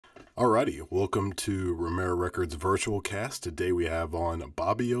Alrighty, welcome to Romera Records Virtual Cast. Today we have on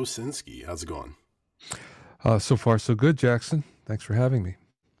Bobby Owsinski. How's it going? So far, so good, Jackson. Thanks for having me.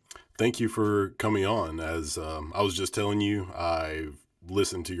 Thank you for coming on. As I was just telling you, I've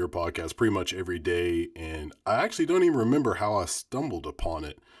listened to your podcast pretty much every day, and I actually don't even remember how I stumbled upon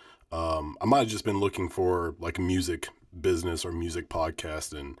it. I might have just been looking for like a music business or music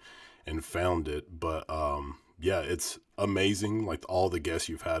podcast and found it. But yeah, it's amazing. Like all the guests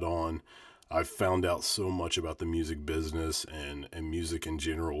you've had on, I've found out so much about the music business and music in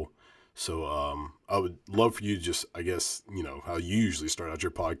general. So I would love for you to just, I guess, how you usually start out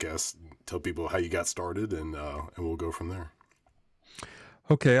your podcast, tell people how you got started, and we'll go from there.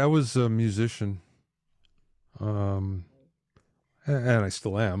 Okay, I was a musician, um, and I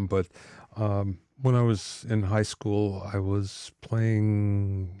still am, but when I was in high school, I was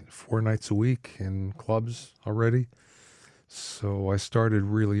playing 4 nights a week in clubs already. So I started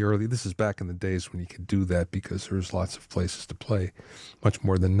really early. This is back in the days when you could do that because there was lots of places to play, much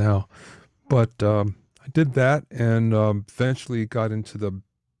more than now. But I did that and eventually got into the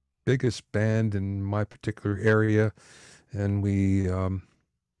biggest band in my particular area, and we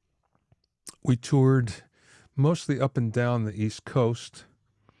toured mostly up and down the East Coast.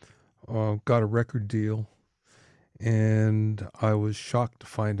 Got a record deal, and I was shocked to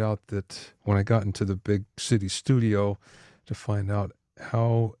find out that when I got into the big city studio, to find out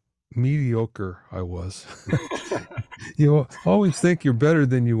how mediocre I was. You always think you're better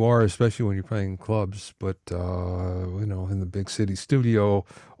than you are, especially when you're playing clubs. But in the big city studio,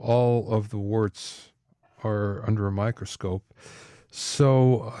 all of the warts are under a microscope.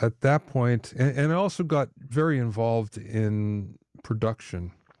 So at that point, and I also got very involved in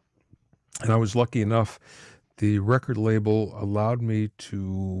production. And I was lucky enough, the record label allowed me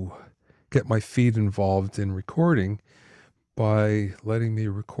to get my feet involved in recording by letting me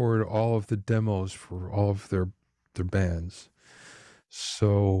record all of the demos for all of their bands.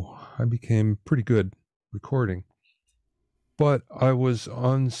 So I became pretty good recording. But I was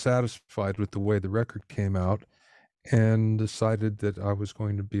unsatisfied with the way the record came out and decided that I was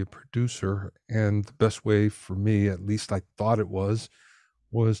going to be a producer. And the best way for me, at least I thought it was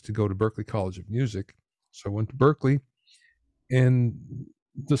to go to Berklee College of Music. So I went to Berklee and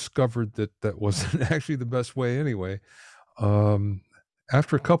discovered that that wasn't actually the best way anyway. Um,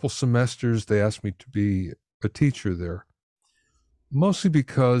 After a couple semesters, they asked me to be a teacher there, mostly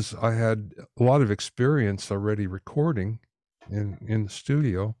because I had a lot of experience already recording in the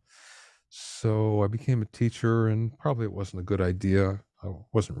studio. So I became a teacher, and probably it wasn't a good idea. I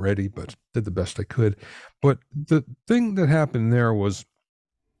wasn't ready, but did the best I could. But the thing that happened there was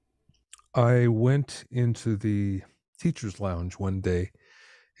I went into the teacher's lounge one day,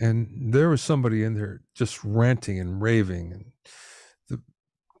 and there was somebody in there just ranting and raving. And the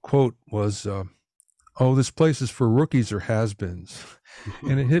quote was, "Oh, this place is for rookies or has-beens."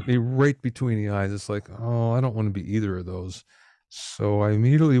 And it hit me right between the eyes. It's like, oh, I don't want to be either of those. So I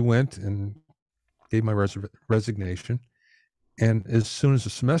immediately went and gave my resignation. And as soon as the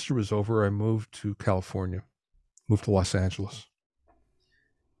semester was over, I moved to California, moved to Los Angeles.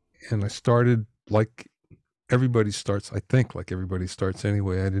 And I started like everybody starts, I think like everybody starts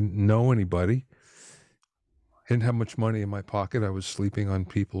anyway. I didn't know anybody. I didn't have much money in my pocket. I was sleeping on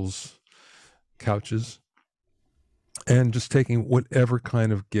people's couches and just taking whatever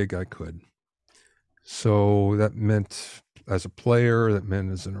kind of gig I could. So that meant as a player, that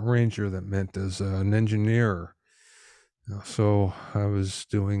meant as an arranger, that meant as an engineer. So I was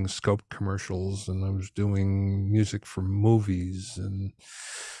doing scope commercials, and I was doing music for movies, and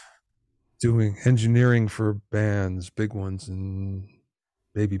doing engineering for bands, big ones and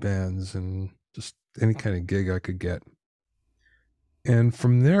baby bands, and just any kind of gig I could get. And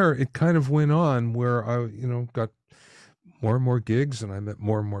from there, it kind of went on where I, got more and more gigs, and I met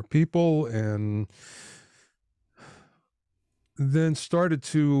more and more people, and then started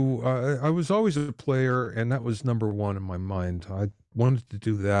to, I was always a player, and that was number one in my mind. I wanted to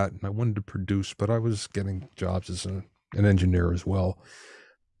do that, and I wanted to produce, but I was getting jobs as an engineer as well.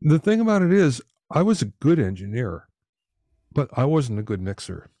 The thing about it is, I was a good engineer, but I wasn't a good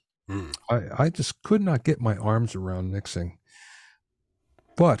mixer. Mm. I just could not get my arms around mixing.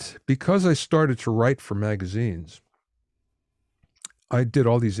 But because I started to write for magazines, I did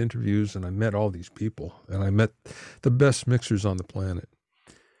all these interviews and I met all these people, and I met the best mixers on the planet.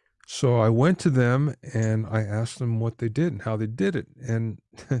 So I went to them and I asked them what they did and how they did it. And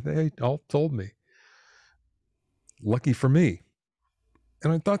they all told me. Lucky for me.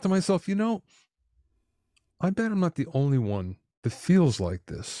 And I thought to myself, I bet I'm not the only one that feels like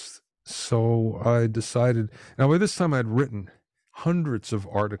this. So I decided, now by this time I'd written hundreds of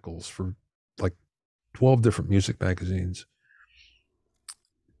articles for like 12 different music magazines.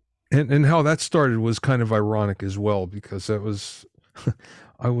 And how that started was kind of ironic as well, because that was,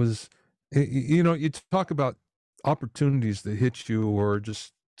 I was, you talk about opportunities that hit you or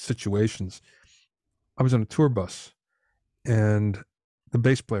just situations. I was on a tour bus and the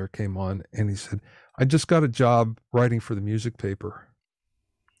bass player came on and he said, I just got a job writing for the music paper.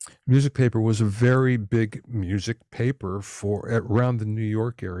 Music paper was a very big music paper for around the New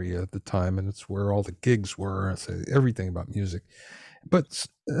York area at the time, and it's where all the gigs were. So everything about music. But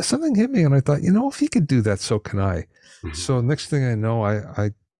something hit me, and I thought, if he could do that, so can I. Mhm. So next thing I know,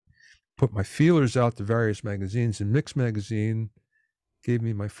 I put my feelers out to various magazines, and Mix magazine gave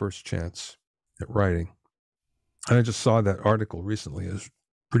me my first chance at writing. And I just saw that article recently. It was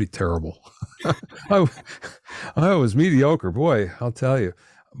pretty terrible. I, I was mediocre, boy, I'll tell you.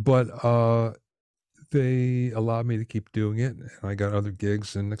 But they allowed me to keep doing it, and I got other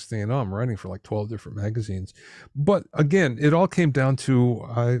gigs. And next thing you know, I'm writing for like 12 different magazines. But again, it all came down to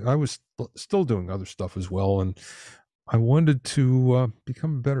I was still doing other stuff as well, and I wanted to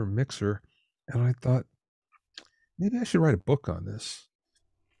become a better mixer. And I thought maybe I should write a book on this.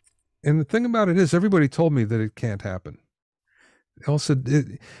 And the thing about it is, everybody told me that it can't happen. They all said,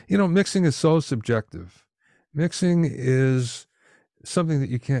 mixing is so subjective. Mixing is something that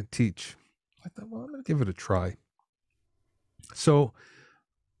you can't teach. I thought, well, I'm going to give it a try. So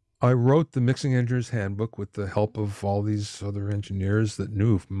I wrote the Mixing Engineer's Handbook with the help of all these other engineers that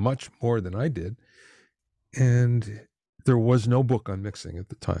knew much more than I did. And there was no book on mixing at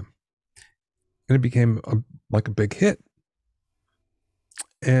the time. And it became like a big hit.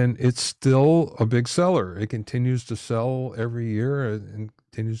 And it's still a big seller. It continues to sell every year and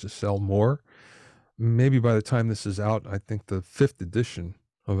continues to sell more. Maybe by the time this is out, I think the 5th edition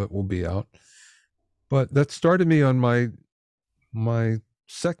of it will be out. But that started me on my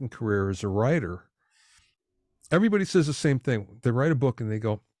second career as a writer. Everybody says the same thing. They write a book and they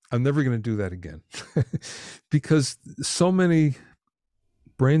go, I'm never going to do that again. Because so many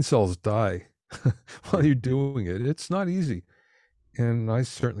brain cells die while you're doing it. It's not easy. And I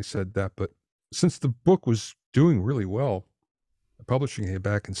certainly said that. But since the book was doing really well, the publishing came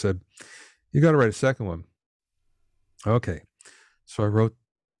back and said, you got to write a second one. Okay. So I wrote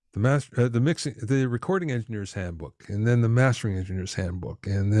the recording engineer's handbook, and then the mastering engineer's handbook,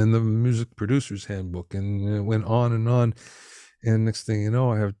 and then the music producer's handbook, and it went on and on. And next thing you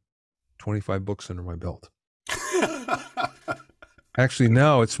know, I have 25 books under my belt. Actually,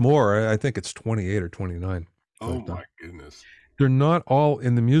 now it's more. I think it's 28 or 29. Oh my goodness. They're not all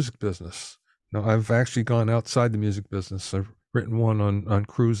in the music business. No, I've actually gone outside the music business. I've written one on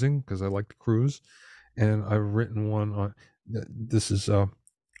cruising because I like to cruise, and I've written one on this is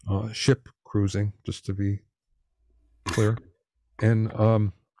ship cruising, just to be clear. And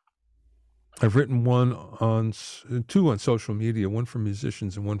I've written two on social media, one for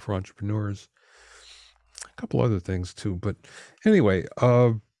musicians and one for entrepreneurs. A couple other things too, but anyway,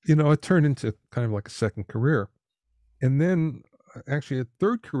 it turned into kind of like a second career. And then actually a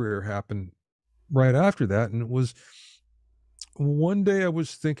third career happened right after that. And it was one day I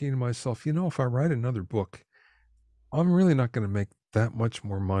was thinking to myself, if I write another book, I'm really not going to make that much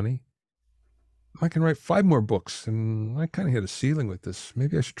more money. I can write 5 more books, and I kind of hit a ceiling with this.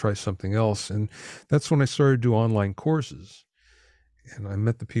 Maybe I should try something else. And that's when I started to do online courses. And I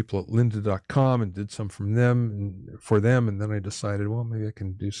met the people at lynda.com and did some for them. And then I decided, well, maybe I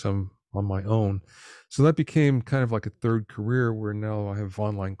can do some on my own. So that became kind of like a third career, where now I have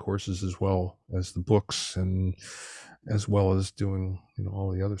online courses as well as the books, and as well as doing,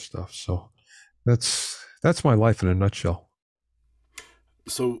 all the other stuff. So that's my life in a nutshell.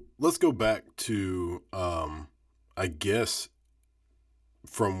 So let's go back to, I guess,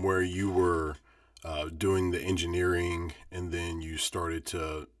 from where you were doing the engineering, and then you started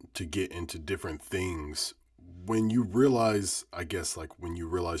to get into different things. When you realize, I guess, like when you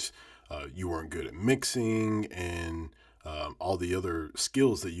realize you weren't good at mixing and all the other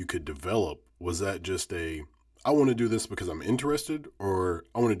skills that you could develop, was that just I want to do this because I'm interested, or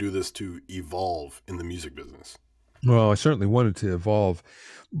I want to do this to evolve in the music business? Well, I certainly wanted to evolve,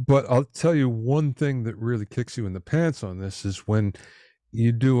 but I'll tell you one thing that really kicks you in the pants on this is when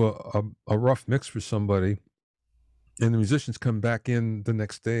you do a rough mix for somebody, and the musicians come back in the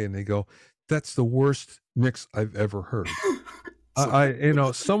next day and they go, "That's the worst mix I've ever heard."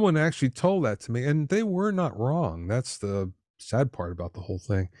 Someone actually told that to me, and they were not wrong. That's the sad part about the whole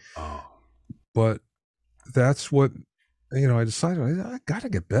thing. Oh. But that's what, I decided I got to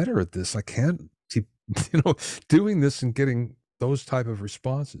get better at this. I can't keep, doing this and getting those type of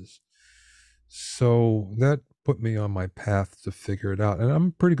responses. So that put me on my path to figure it out. And I'm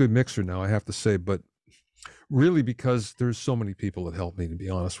a pretty good mixer now, I have to say, but really because there's so many people that help me, to be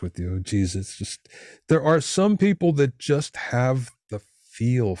honest with you. Geez, it's just, there are some people that just have the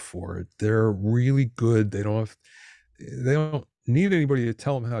feel for it. They're really good. They don't need anybody to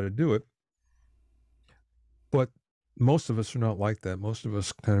tell them how to do it. But most of us are not like that. Most of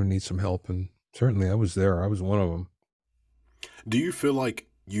us kind of need some help. And certainly I was there. I was one of them. Do you feel like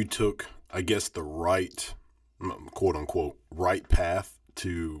you took, I guess, the right, quote unquote, right path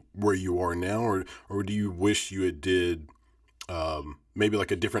to where you are now, or do you wish you had did maybe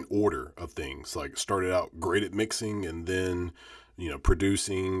like a different order of things, like started out great at mixing and then,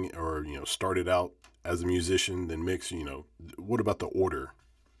 producing, or started out as a musician then mix? What about the order?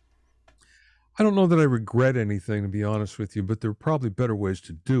 I don't know that I regret anything, to be honest with you, but there are probably better ways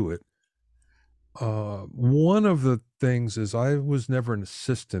to do it. One of the things is I was never an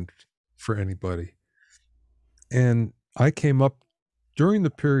assistant for anybody. And I came up during the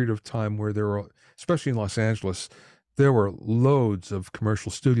period of time where there were, especially in Los Angeles, there were loads of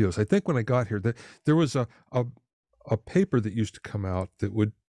commercial studios. I think when I got here, there was a paper that used to come out that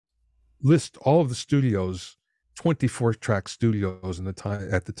would list all of the studios, 24 track studios in the time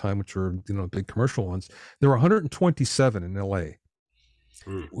at the time, which were, big commercial ones. There were 127 in LA,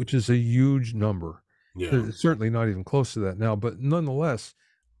 Mm, which is a huge number. yeah. It's certainly not even close to that now, but nonetheless,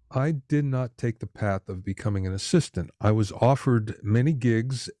 I did not take the path of becoming an assistant. I was offered many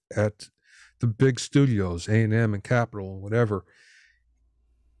gigs at the big studios, A&M and Capitol and whatever.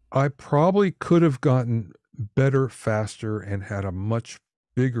 I probably could have gotten better faster and had a much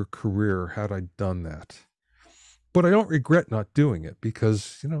bigger career had I done that. But I don't regret not doing it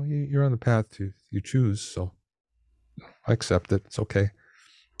because, you're on the path you choose. So I accept it. It's okay.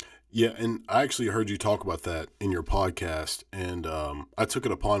 Yeah, and I actually heard you talk about that in your podcast, and I took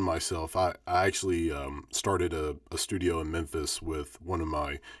it upon myself. I actually started a studio in Memphis with one of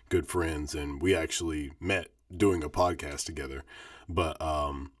my good friends, and we actually met doing a podcast together. But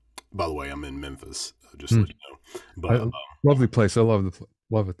by the way, I'm in Memphis, just to Hmm. let you know. But Lovely place. I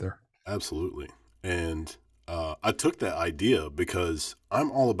love it there. absolutely. And I took that idea because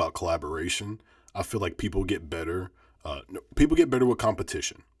I'm all about collaboration. I feel like people get better. No, people get better with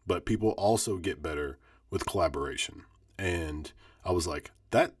competition, but people also get better with collaboration. And I was like,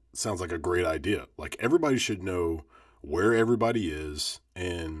 that sounds like a great idea. Like everybody should know where everybody is,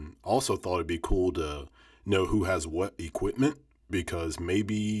 and also thought it'd be cool to know who has what equipment, because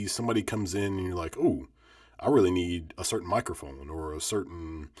maybe somebody comes in and you're like, oh, I really need a certain microphone or a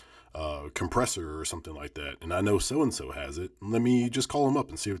certain compressor or something like that, and I know so and so has it. Let me just call them up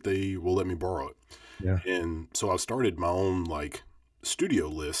and see if they will let me borrow it. Yeah. And so I've started my own like studio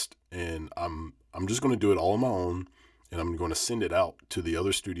list, and I'm just going to do it all on my own, and I'm going to send it out to the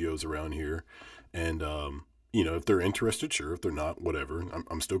other studios around here, and if they're interested, sure. If they're not, whatever.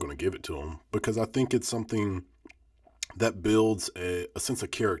 I'm still going to give it to them because I think it's something that builds a sense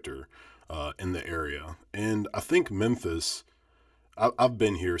of character in the area. And I think Memphis, I've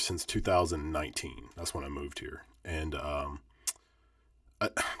been here since 2019. That's when I moved here. And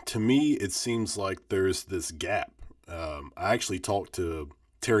to me, it seems like there's this gap. I actually talked to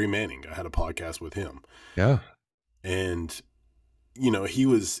Terry Manning. I had a podcast with him. Yeah. And, he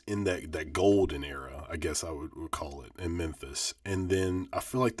was in that golden era, I guess I would call it, in Memphis. And then I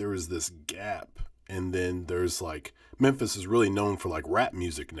feel like there was this gap. And then there's like, Memphis is really known for like rap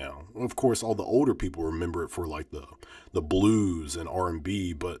music now. Of course, all the older people remember it for like the blues and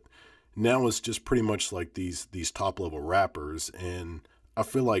R&B, but now it's just pretty much like these top level rappers. And I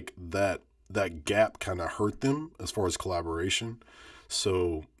feel like that gap kind of hurt them as far as collaboration.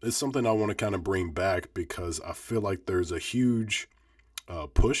 So it's something I want to kind of bring back because I feel like there's a huge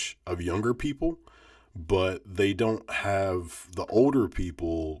push of younger people, but they don't have the older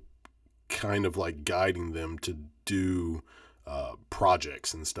people kind of like guiding them to do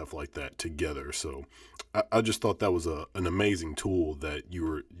projects and stuff like that together. So I just thought that was an amazing tool that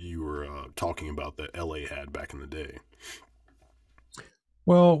you were talking about that LA had back in the day.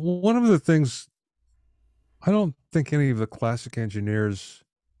 Well, one of the things, I don't think any of the classic engineers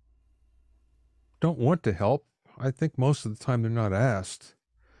don't want to help. I think most of the time they're not asked.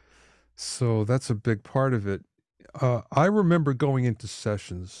 So that's a big part of it. I remember going into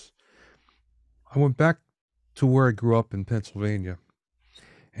sessions. I went back to where I grew up in Pennsylvania,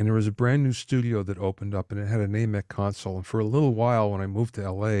 and there was a brand new studio that opened up, and it had an AMEC console. And for a little while, when I moved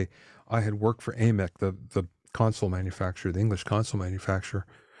to LA, I had worked for AMEC, the console manufacturer, the English console manufacturer.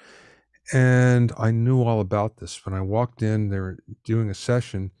 And I knew all about this. When I walked in, they were doing a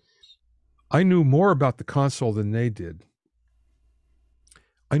session. I knew more about the console than they did.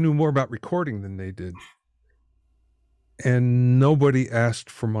 I knew more about recording than they did. and nobody asked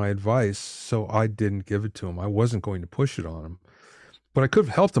for my advice, so I didn't give it to them. I wasn't going to push it on them, but I could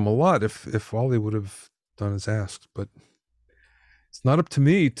have helped them a lot if all they would have done is asked. But it's not up to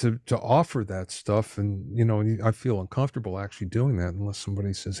me to offer that stuff, and I feel uncomfortable actually doing that unless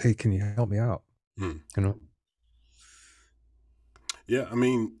somebody says, "Hey, can you help me out?" Hmm. You know. Yeah, I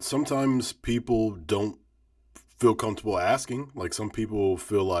mean, sometimes people don't feel comfortable asking. Like some people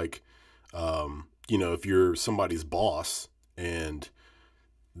feel like, if you're somebody's boss and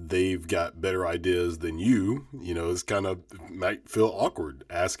they've got better ideas than it's kind of might feel awkward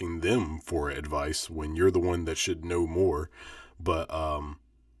asking them for advice when you're the one that should know more. But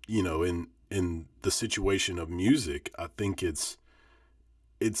in the situation of music, I think it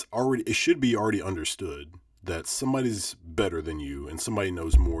should be already understood that somebody's better than you and somebody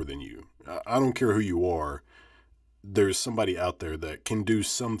knows more than you. I don't care who you are. There's somebody out there that can do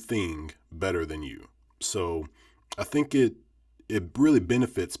something better than you. So I think it really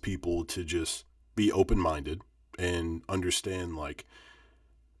benefits people to just be open minded and understand, like,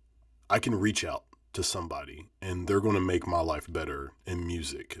 I can reach out to somebody and they're going to make my life better in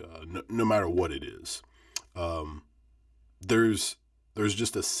music, no matter what it is. Um, there's there's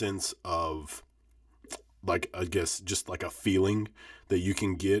just a sense of, like, I guess just like a feeling that you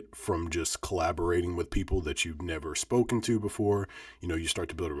can get from just collaborating with people that you've never spoken to before. You start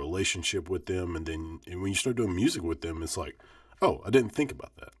to build a relationship with them, and when you start doing music with them, it's like, oh, I didn't think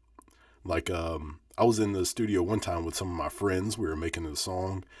about that. Like, I was in the studio one time with some of my friends. We were making a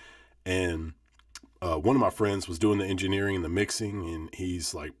song, and one of my friends was doing the engineering and the mixing, and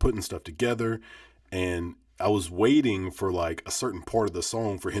he's like putting stuff together. And I was waiting for like a certain part of the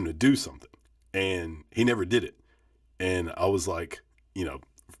song for him to do something, and he never did it. And I was like,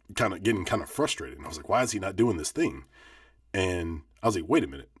 kind of getting kind of frustrated. And I was like, why is he not doing this thing? And I was like, wait a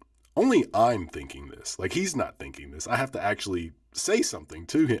minute. Only I'm thinking this. Like, he's not thinking this. I have to actually say something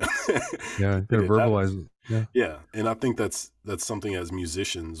to him Yeah, to got get to it out. verbalize it. Yeah. Yeah, and I think that's something as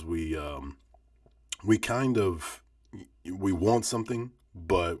musicians we kind of we want something,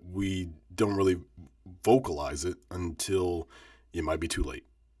 but we don't really vocalize it until it might be too late.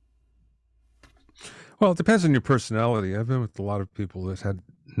 Well, it depends on your personality. I've been with a lot of people that had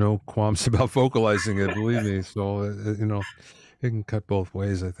no qualms about vocalizing it, believe me. So, it can cut both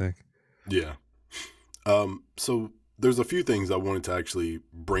ways, I think. Yeah. So there's a few things I wanted to actually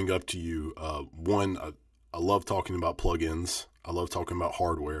bring up to you. One, I love talking about plugins. I love talking about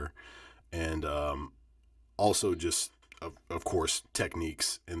hardware, and also just of course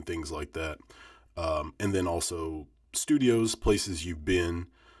techniques and things like that. And then also studios, places you've been.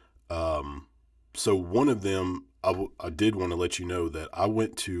 So one of them, I did want to let you know that I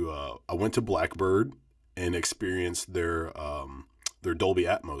went to Blackbird and experienced their Dolby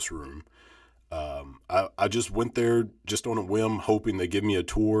Atmos room. I just went there just on a whim, hoping they give me a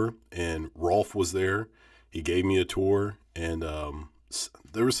tour, and Rolf was there. He gave me a tour, and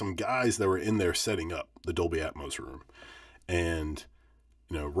there were some guys that were in there setting up the Dolby Atmos room, and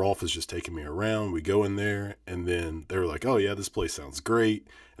Rolf is just taking me around. We go in there, and then they were like, "Oh yeah, this place sounds great."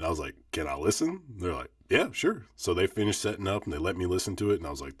 And I was like, "Can I listen?" They're like, "Yeah, sure." So they finished setting up, and they let me listen to it, and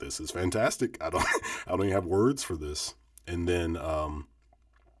I was like, "This is fantastic." I don't even have words for this. And then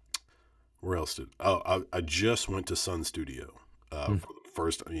where else did? Oh, I just went to Sun Studio. Mm. For the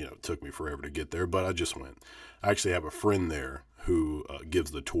first, it took me forever to get there, but I just went. I actually have a friend there who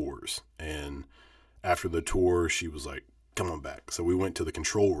gives the tours, and after the tour, she was like, "Come on back." So we went to the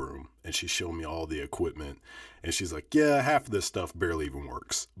control room, and she showed me all the equipment, and she's like, "Yeah, half of this stuff barely even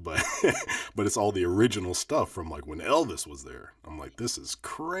works, but but it's all the original stuff from like when Elvis was there." I'm like, "This is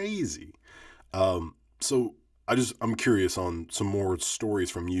crazy." So I'm curious on some more stories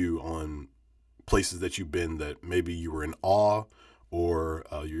from you on places that you've been that maybe you were in awe, or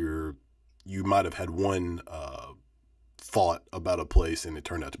you might have had one thought about a place and it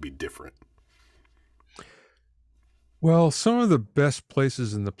turned out to be different. Well, some of the best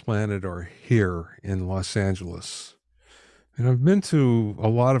places in the planet are here in Los Angeles. And I've been to a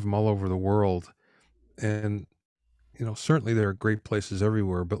lot of them all over the world. And, certainly there are great places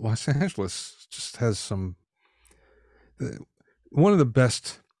everywhere, but Los Angeles just has some. uh, One of the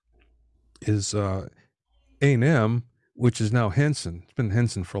best is A&M, which is now Henson. It's been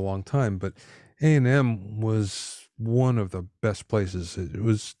Henson for a long time, but A&M was one of the best places. It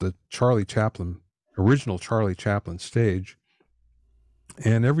was the original Charlie Chaplin stage.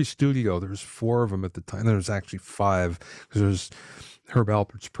 And every studio, there's four of them at the time. There's actually five because there's Herb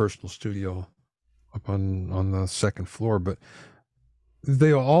Alpert's personal studio up on the second floor. But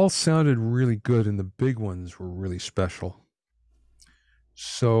they all sounded really good, and the big ones were really special.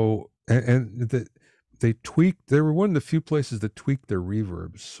 So, and they tweaked. They were one of the few places that tweaked their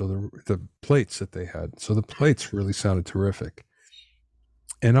reverbs, so the plates that they had. So the plates really sounded terrific.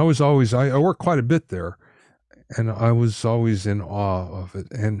 And I was always I worked quite a bit there, and I was always in awe of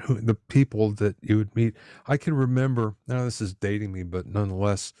it and the people that you would meet. I can remember, now this is dating me, but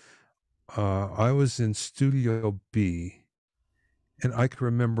nonetheless, I was in Studio B, and I could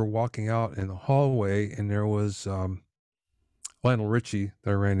remember walking out in the hallway, and there was Lionel Richie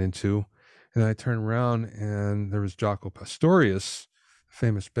that I ran into, and I turned around, and there was Jaco Pastorius,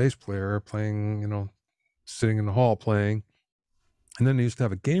 famous bass player, playing, sitting in the hall playing. And then they used to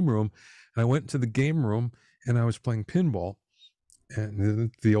have a game room, and I went into the game room, and I was playing pinball,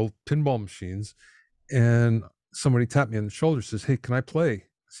 and the old pinball machines, and somebody tapped me on the shoulder, says, "Hey, can I play?"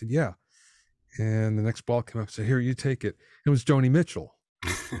 I said, "Yeah." And the next ball came up, said, "Here, you take it." It was Joni Mitchell.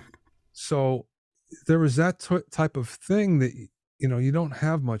 So there was that type of thing that you don't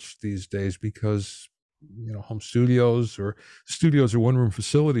have much these days, because home studios or studios are one room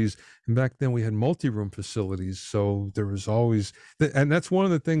facilities, and back then we had multi-room facilities, so there was always and that's one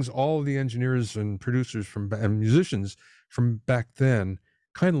of the things all the engineers and producers and musicians from back then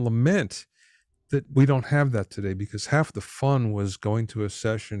kind of lament, that we don't have that today, because half the fun was going to a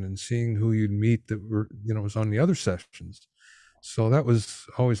session and seeing who you'd meet that was on the other sessions. So that was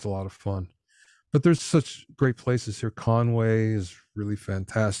always a lot of fun. But there's such great places here. Conway is really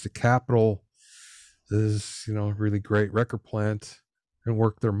fantastic. Capitol is, really great. Record Plant. I didn't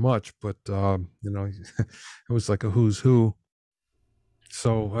work there much, but it was like a who's who.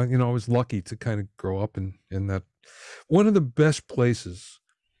 So I was lucky to kind of grow up in that. One of the best places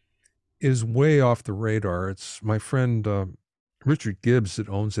is way off the radar. It's my friend Richard Gibbs that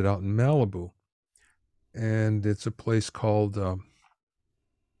owns it out in Malibu, and it's a place called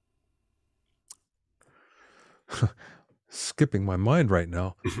skipping my mind right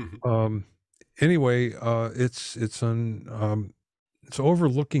now. Um, anyway, it's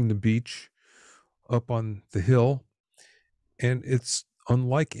overlooking the beach up on the hill, and it's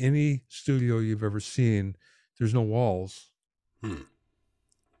unlike any studio you've ever seen. There's no walls. Hmm.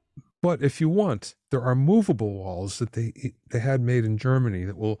 But if you want, there are movable walls that they had made in Germany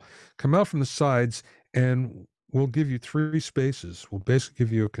that will come out from the sides, and will give you three spaces. Will basically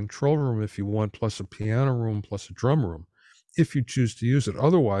give you a control room if you want, plus a piano room, plus a drum room, if you choose to use it.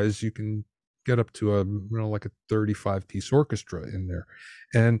 Otherwise, you can get up to like a 35-piece orchestra in there.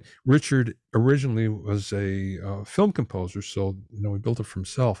 And Richard originally was a film composer, so he built it for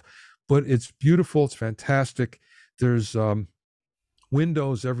himself. But it's beautiful. It's fantastic. There's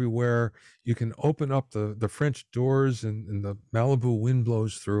windows everywhere. You can open up the French doors, and the Malibu wind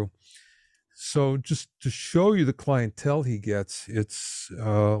blows through. So just to show you the clientele he gets, it's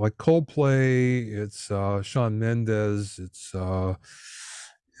like Coldplay, it's Shawn Mendes, it's Barbara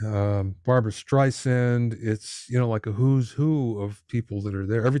Streisand. It's like a who's who of people that are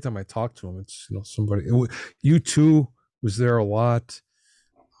there. Every time I talk to him, it's somebody. U2 was there a lot.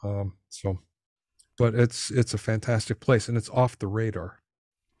 So, but it's a fantastic place, and it's off the radar.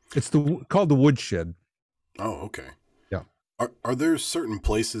 It's called the Woodshed. Oh, okay. Yeah. Are there certain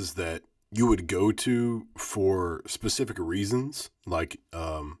places that you would go to for specific reasons? Like,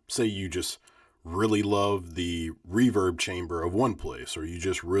 say you just really love the reverb chamber of one place, or you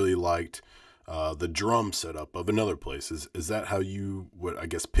just really liked the drum setup of another place. Is that how you would, I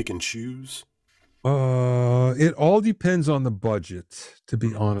guess, pick and choose? It all depends on the budget, to be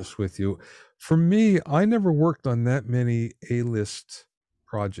Mm-hmm. honest with you. For me, I never worked on that many A-list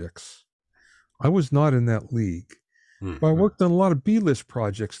projects. I was not in that league. But I worked on a lot of B-list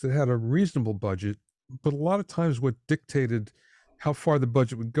projects that had a reasonable budget, but a lot of times what dictated how far the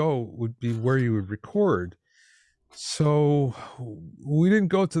budget would go would be where you would record. So we didn't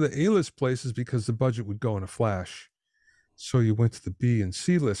go to the A-list places because the budget would go in a flash. So you went to the B and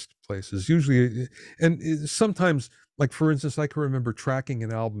C list places, usually, and sometimes, like for instance, I can remember tracking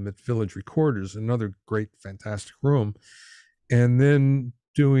an album at Village Recorders, another great, fantastic room, and then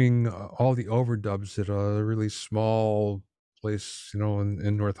doing all the overdubs at a really small place,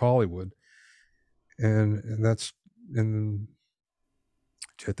 in North Hollywood, and that's and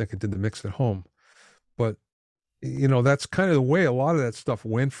I think I did the mix at home, but that's kind of the way a lot of that stuff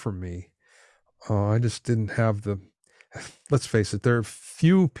went for me. I just didn't have the. Let's face it, there are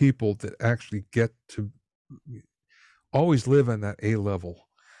few people that actually get to always live on that A level.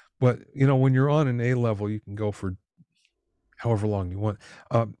 But when you're on an A level, you can go for however long you want.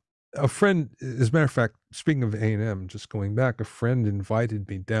 A friend, as a matter of fact, speaking of A&M, just going back, a friend invited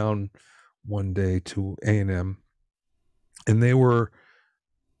me down one day to A&M, and they were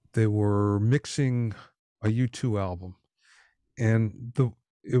mixing a U2 album, and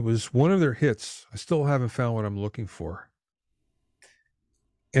It was one of their hits. I still haven't found what I'm looking for.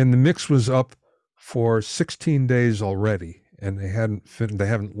 And the mix was up for 16 days already, and they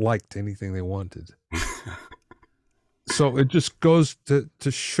haven't liked anything they wanted. So it just goes to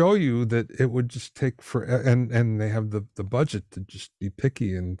show you that it would just take for, and they have the budget to just be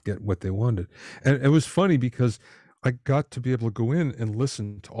picky and get what they wanted. And it was funny because I got to be able to go in and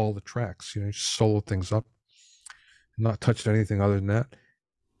listen to all the tracks, just solo things up, not touched anything other than that.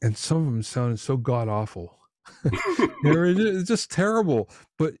 And some of them sounded so god awful. It's just terrible,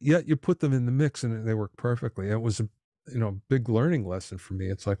 but yet you put them in the mix and they work perfectly. It was a big learning lesson for me.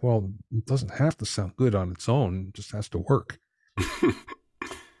 It's like, well, it doesn't have to sound good on its own; it just has to work.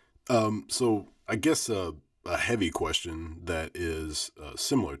 So I guess a heavy question that is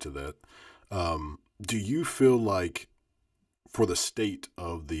similar to that. Do you feel like, for the state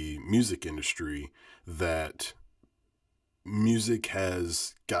of the music industry, that music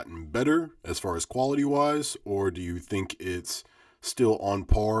has gotten better as far as quality wise, or do you think it's still on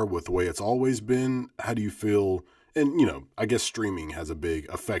par with the way it's always been? How do you feel? And, I guess streaming has a big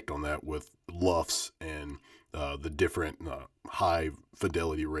effect on that with LUFs and the different high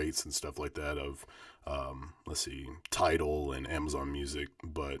fidelity rates and stuff like that of, let's see, Tidal and Amazon Music.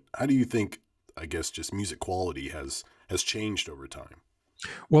 But how do you think, I guess, just music quality has changed over time?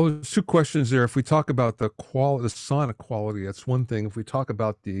 Well, there's two questions there. If we talk about the sonic quality, that's one thing. If we talk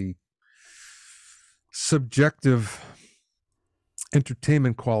about the subjective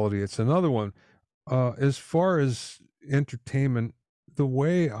entertainment quality, it's another one. As far as entertainment, the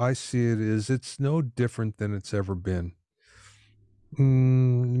way I see it is it's no different than it's ever been.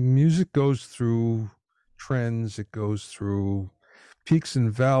 Music goes through trends, it goes through peaks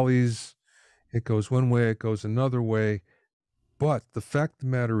and valleys, it goes one way, it goes another way. But the fact of the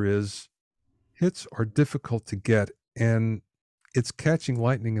matter is, hits are difficult to get, and it's catching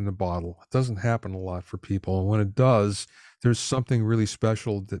lightning in the bottle. It doesn't happen a lot for people. And when it does, there's something really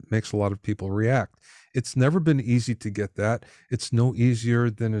special that makes a lot of people react. It's never been easy to get that. It's no easier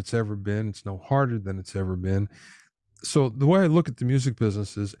than it's ever been. It's no harder than it's ever been. So the way I look at the music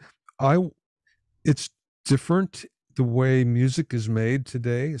business is I it's different the way music is made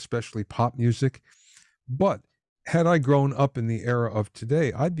today, especially pop music. But had I grown up in the era of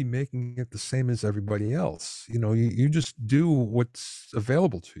today, I'd be making it the same as everybody else. You just do what's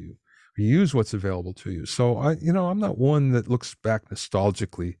available to you, or use what's available to you. So I'm not one that looks back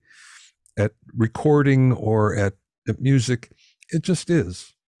nostalgically at recording or at music. It just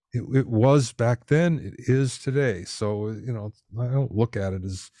is. It was back then. It is today. So, I don't look at it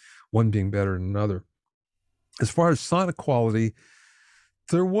as one being better than another. As far as sonic quality,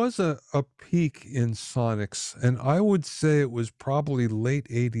 there was a peak in sonics, and I would say it was probably late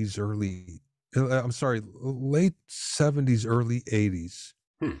 80s, I'm sorry, late 70s, early 80s,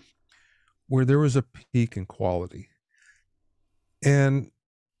 Hmm. where there was a peak in quality. And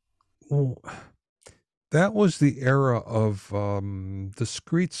that was the era of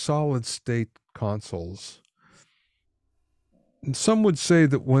discrete solid state consoles. And some would say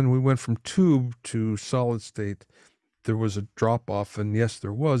that when we went from tube to solid state, there was a drop off, and yes,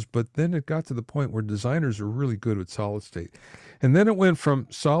 there was, but then it got to the point where designers were really good with solid state. And then it went from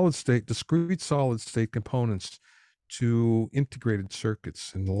solid state, discrete solid state components to integrated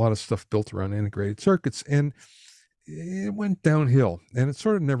circuits, and a lot of stuff built around integrated circuits. And it went downhill, and it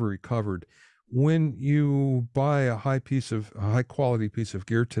sort of never recovered. When you buy a high quality piece of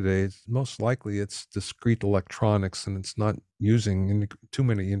gear today, most likely it's discrete electronics, and it's not using too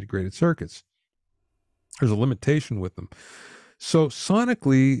many integrated circuits. There's a limitation with them. So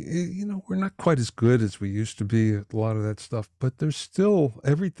sonically, we're not quite as good as we used to be at a lot of that stuff, but there's still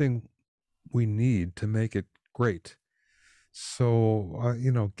everything we need to make it great. So,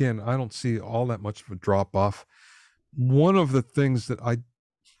 again, I don't see all that much of a drop off. One of the things that I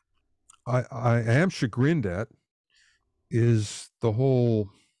am chagrined at is the whole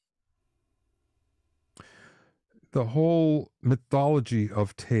mythology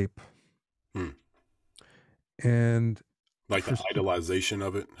of tape. Hmm. And Like the for idolization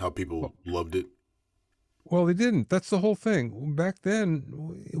of it, how people loved it. well, they didn't. That's the whole thing. Back then,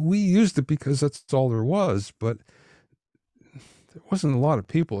 we used it because that's all there was, but there wasn't a lot of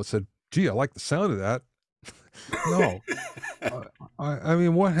people that said, "Gee, I like the sound of that." No. I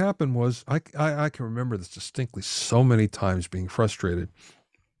mean, what happened was I can remember this distinctly so many times being frustrated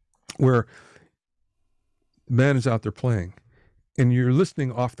where the band is out there playing and you're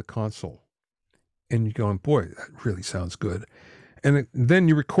listening off the console and you're going, boy, that really sounds good. And then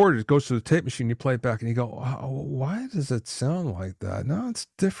you record it, it goes to the tape machine, you play it back and you go, oh, why does it sound like that? No, it's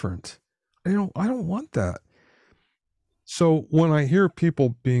different. I don't want that. So when I hear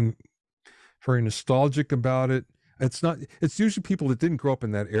people being very nostalgic about it, it's usually people that didn't grow up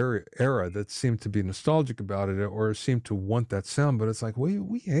in that era that seem to be nostalgic about it or seem to want that sound, but it's like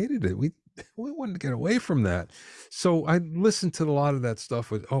we hated it. We wanted to get away from that. So I listened to a lot of that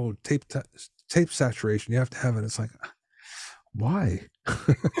stuff with tape saturation. You have to have it. It's like, why?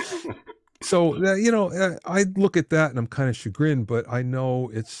 So I look at that and I'm kind of chagrined, but I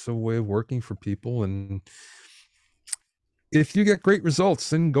know it's a way of working for people, and if you get great results,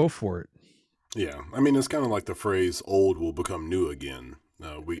 then go for it. Yeah, I mean, it's kind of like the phrase "old will become new again."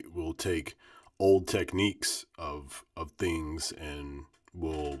 We will take old techniques of things and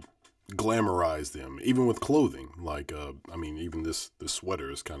we'll glamorize them, even with clothing. Like, I mean, even this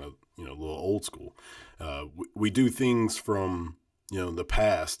sweater is kind of a little old school. We do things from the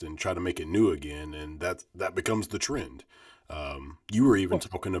past and try to make it new again, and that becomes the trend. You were even Well,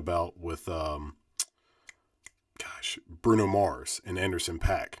 talking about with gosh, Bruno Mars and Anderson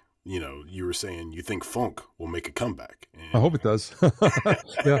Paak. You were saying you think funk will make a comeback, I hope it does.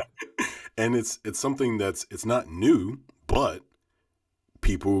 Yeah. and it's something it's not new, but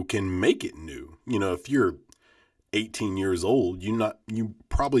people can make it new. If you're 18 years old, you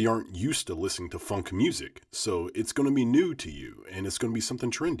probably aren't used to listening to funk music, so it's going to be new to you, and it's going to be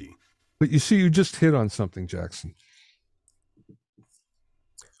something trendy. But you see, you just hit on something, Jackson.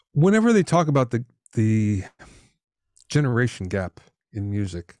 Whenever they talk about the generation gap in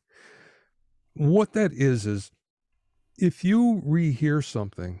music, what that is if you rehear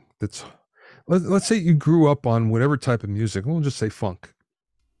something let's say you grew up on whatever type of music, we'll just say funk,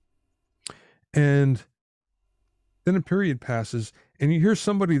 and then a period passes and you hear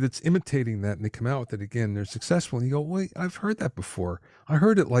somebody that's imitating that and they come out with it again, they're successful, and you go, wait, I've heard that before. I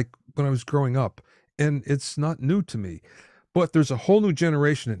heard it like when I was growing up, and it's not new to me. But there's a whole new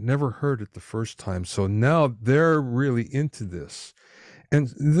generation that never heard it the first time. So now they're really into this.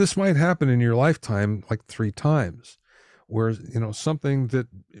 And this might happen in your lifetime like three times, where, something that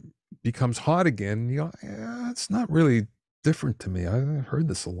becomes hot again, you go, yeah, it's not really different to me. I've heard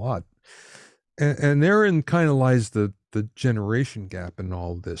this a lot. And therein kind of lies the generation gap in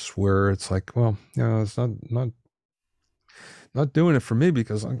all of this, where it's like, well, it's not doing it for me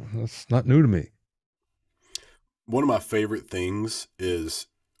because it's not new to me. One of my favorite things is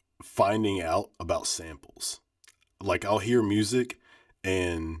finding out about samples. Like, I'll hear music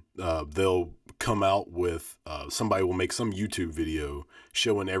and they'll come out with somebody will make some YouTube video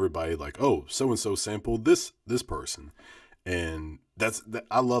showing everybody like, oh, so and so sampled this person, and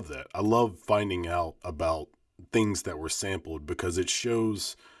I love that. I love finding out about things that were sampled because it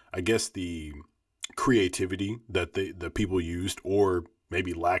shows, I guess, the creativity that the people used, or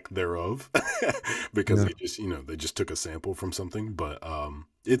maybe lack thereof, because Yeah. they just took a sample from something. But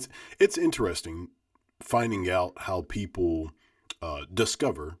it's interesting finding out how people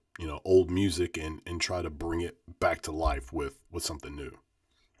discover old music and try to bring it back to life with something new.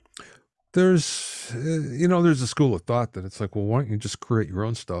 There's a school of thought that it's like, well, why don't you just create your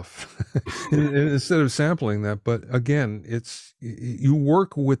own stuff instead of sampling that? But again, you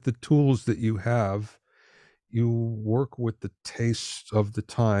work with the tools that you have, you work with the taste of the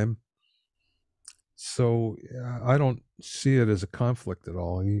time. So I don't see it as a conflict at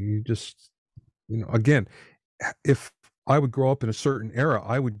all. You just, again, if I would grow up in a certain era,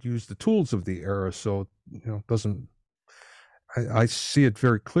 I would use the tools of the era. So, it doesn't, I see it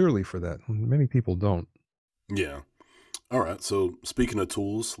very clearly for that. Many people don't. Yeah. All right. So speaking of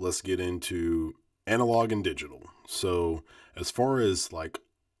tools, let's get into analog and digital. So as far as like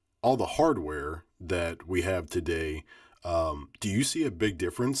all the hardware that we have today, do you see a big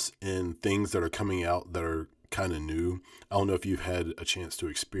difference in things that are coming out that are kind of new? I don't know if you've had a chance to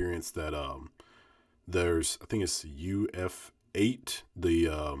experience that. I think it's UF8, the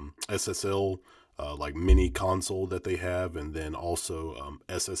SSL like mini console that they have, and then also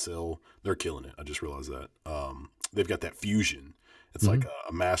SSL. They're killing it. I just realized that they've got that Fusion. It's like Mhm.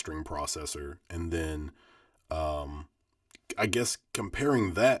 a mastering processor, and then um, I guess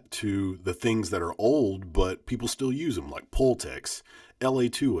comparing that to the things that are old but people still use them, like Pultex,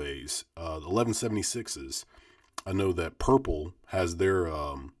 LA2As, the 1176s. I know that Purple has their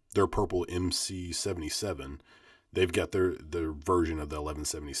Purple MC77. They've got their version of the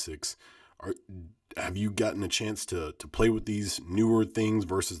 1176. Are Have you gotten a chance to play with these newer things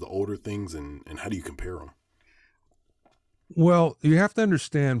versus the older things, and how do you compare them? Well, you have to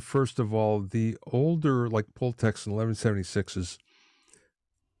understand, first of all, the older, like Pultex and 1176s,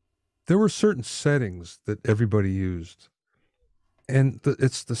 there were certain settings that everybody used. And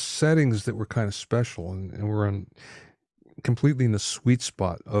it's the settings that were kind of special, and we're on completely in the sweet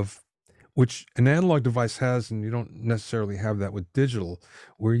spot of which an analog device has, and you don't necessarily have that with digital,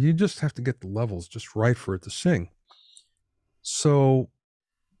 where you just have to get the levels just right for it to sing. So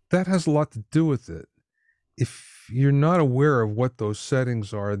that has a lot to do with it. If you're not aware of what those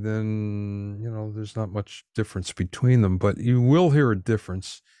settings are, then, there's not much difference between them, but you will hear a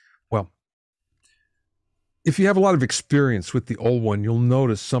difference. Well, if you have a lot of experience with the old one, you'll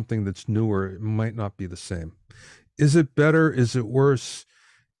notice something that's newer. It might not be the same. Is it better? Is it worse?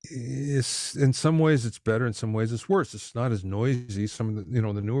 In some ways it's better, in some ways it's worse. It's not as noisy. Some of the,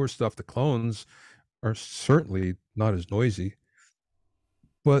 the newer stuff, the clones, are certainly not as noisy.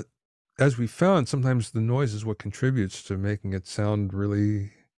 But as we found, sometimes the noise is what contributes to making it sound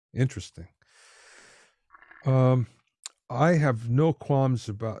really interesting. I have no qualms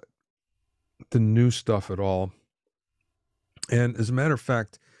about the new stuff at all. And as a matter of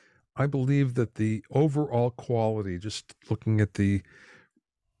fact, I believe that the overall quality, just looking at the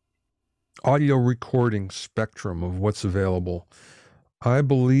audio recording spectrum of what's available, I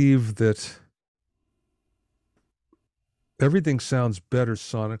believe that everything sounds better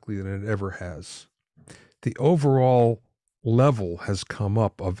sonically than it ever has. The overall level has come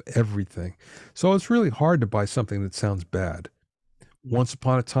up of everything. So it's really hard to buy something that sounds bad. Once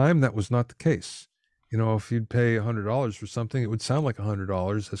upon a time, that was not the case. If you'd pay $100 for something, it would sound like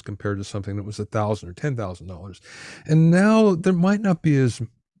 $100 as compared to something that was $1,000 or $10,000. And now there might not be as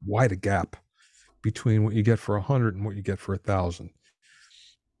wide a gap between what you get for $100 and what you get for $1,000.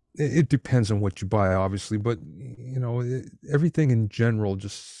 It depends on what you buy, obviously, but everything in general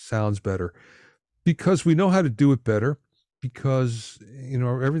just sounds better because we know how to do it better. Because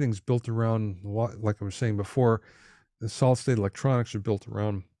everything's built around, like I was saying before, the solid state electronics are built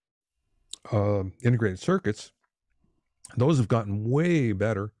around integrated circuits. Those have gotten way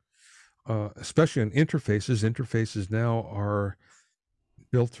better, especially on interfaces. Interfaces now are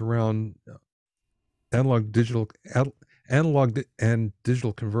built around analog and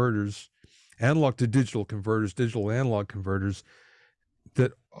digital converters, analog to digital converters, digital analog converters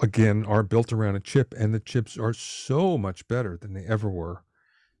that again are built around a chip, and the chips are so much better than they ever were.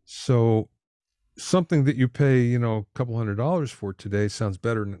 So something that you pay, a couple $100 for today sounds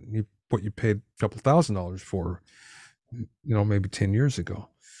better than what you paid a couple $1,000 for, maybe 10 years ago.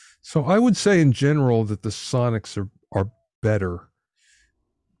 So I would say in general that the sonics are better,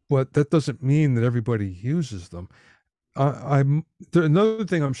 but that doesn't mean that everybody uses them. Another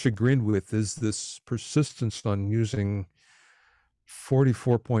thing I'm chagrined with is this persistence on using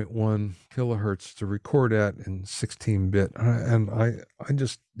 44.1 kilohertz to record at in 16-bit. And I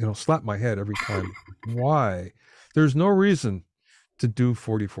just, slap my head every time. Why? There's no reason to do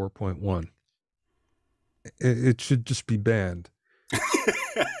 44.1. It should just be banned.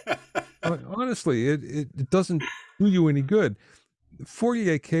 Honestly, it doesn't do you any good.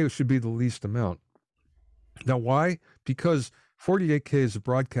 48K should be the least amount. Now, why? Because 48K is a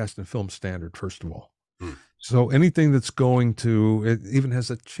broadcast and film standard, first of all. So anything that's going to, it even has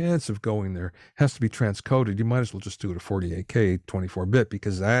a chance of going there, has to be transcoded. You might as well just do it at 48K, 24-bit,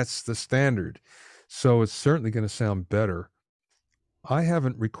 because that's the standard. So it's certainly going to sound better. I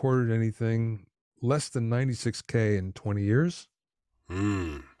haven't recorded anything less than 96K in 20 years.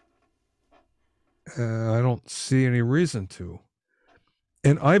 I don't see any reason to.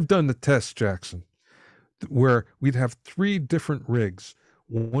 And I've done the test, Jackson, where we'd have 3 different rigs,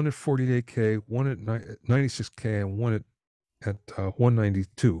 one at 48K, one at 96K, and one at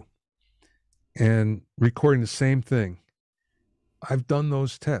 192, and recording the same thing. I've done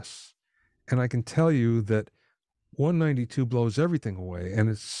those tests, and I can tell you that 192 blows everything away, and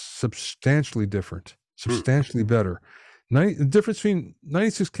it's substantially different, substantially better. The difference between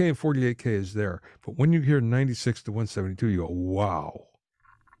 96K and 48K is there, but when you hear 96 to 172, you go, wow,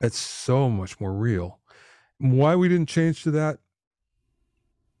 that's so much more real. Why we didn't change to that?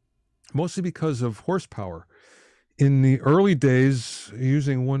 Mostly because of horsepower. In the early days,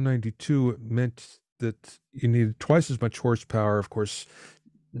 using 192 meant that you needed twice as much horsepower. Of course,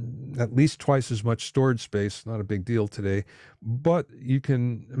 at least twice as much storage space, not a big deal today, but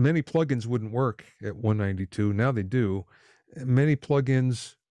many plugins wouldn't work at 192. Now they do. Many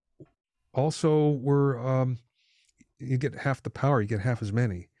plugins also were, you get half the power, you get half as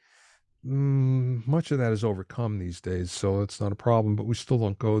many. Much of that is overcome these days, so it's not a problem, but we still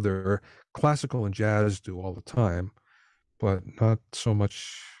don't go there. Classical and jazz do all the time, but not so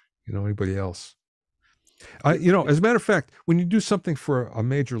much, anybody else. As a matter of fact, when you do something for a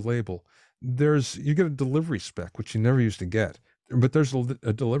major label, you get a delivery spec, which you never used to get, but there's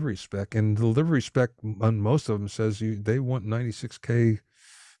a delivery spec, and the delivery spec on most of them says they want 96K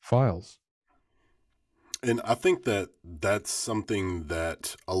files. And I think that that's something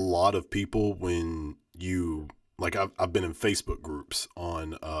that a lot of people, when you like, I've been in Facebook groups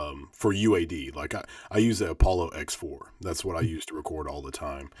on for UAD. Like I use the Apollo X4. That's what I use to record all the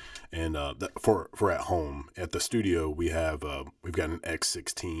time. And for at home at the studio, we've got an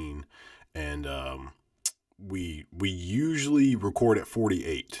X16, and we usually record at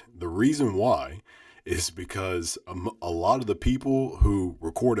 48. The reason why is because a lot of the people who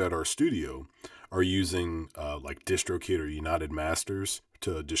record at our studio are using like DistroKid or United Masters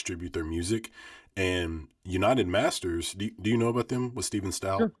to distribute their music. And United Masters, do you know about them with Steven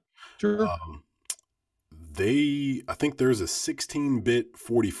Stout? Sure, sure. Um, I think there's a 16-bit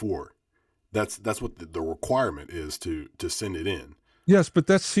 44. That's what the requirement is to send it in. Yes, but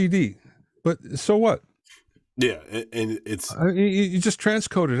that's CD. But so what? Yeah, and it's You just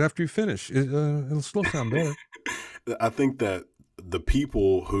transcode it after you finish. It'll still sound better. I think that the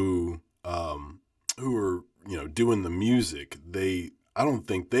people who are, doing the music, I don't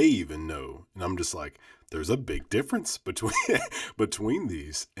think they even know. And I'm just like, there's a big difference between between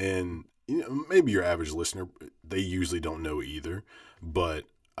these. And maybe your average listener, they usually don't know either. But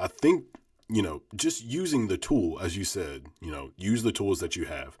I think, just using the tool, as you said, use the tools that you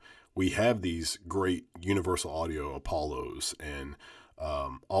have. We have these great Universal Audio Apollos and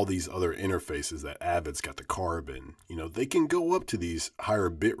all these other interfaces that Avid's got, the Carbon. They can go up to these higher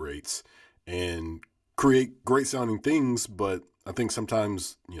bit rates and create great sounding things. But I think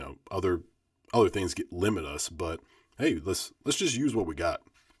sometimes other things limit us. But hey, let's just use what we got.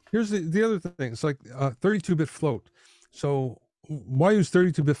 Here's the other thing. It's like 32-bit float. So why use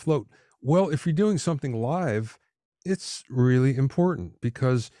 32-bit float? Well, if you're doing something live, it's really important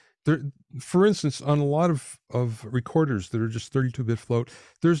because there, for instance, on a lot of recorders that are just 32-bit float,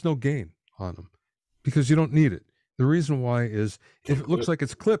 there's no gain on them because you don't need it. The reason why is if it looks like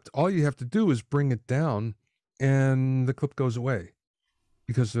it's clipped, all you have to do is bring it down and the clip goes away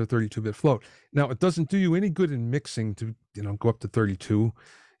because they're 32-bit float. Now, it doesn't do you any good in mixing to, go up to 32.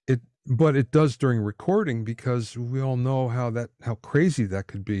 But it does during recording because we all know how crazy that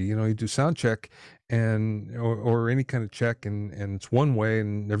could be. You do sound check or any kind of check and it's one way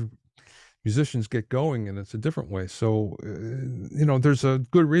and musicians get going and it's a different way. So, there's a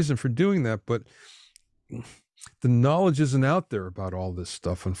good reason for doing that, but the knowledge isn't out there about all this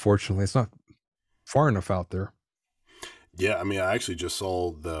stuff. Unfortunately, it's not far enough out there. Yeah. I mean, I actually just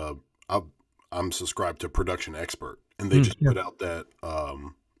saw I'm subscribed to Production Expert, and they just put out that,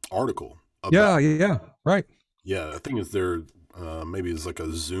 article about, yeah, right. yeah, I think it's their maybe it's like a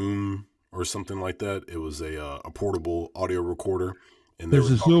Zoom or something like that. It was a portable audio recorder, and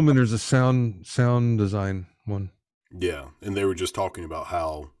There's a Zoom and there's a sound design one. yeah, and they were just talking about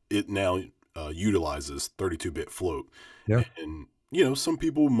how it now utilizes 32-bit float. Yeah. And some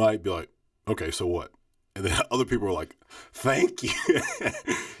people might be like, okay, so what? And then other people are like, thank you.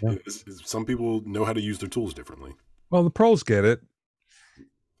 Yeah. Some people know how to use their tools differently. Well, the pros get it.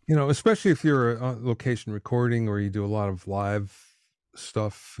 Especially if you're a location recording or you do a lot of live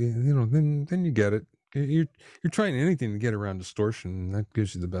stuff, then you get it. You're trying anything to get around distortion, and that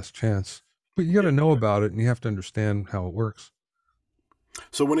gives you the best chance. But you got to know about it, and you have to understand how it works.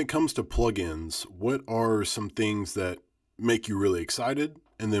 So when it comes to plugins, what are some things that make you really excited?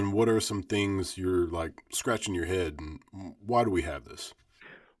 And then what are some things you're like scratching your head and why do we have this?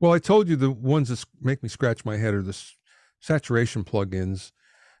 Well, I told you the ones that make me scratch my head are the saturation plugins.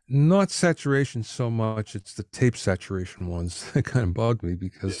 Not saturation so much, it's the tape saturation ones that kind of bug me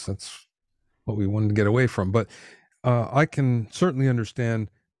because that's what we wanted to get away from. But I can certainly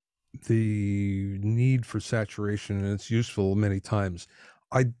understand the need for saturation, and it's useful many times.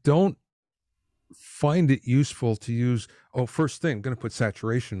 I don't find it useful to use, first thing, I'm going to put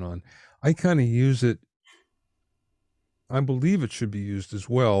saturation on. I kind of use it, I believe it should be used as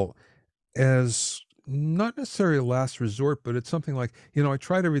well as not necessarily a last resort, but it's something like, I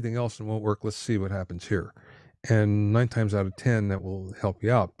tried everything else and it won't work. Let's see what happens here. And 9 times out of 10, that will help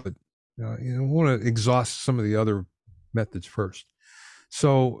you out. But you want to exhaust some of the other methods first.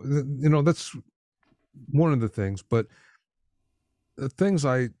 So, that's one of the things. But the things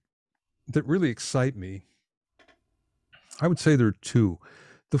that really excite me, I would say there are two.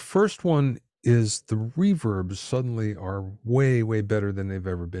 The first one is the reverbs suddenly are way, way better than they've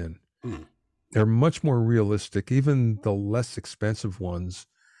ever been. They're much more realistic, even the less expensive ones.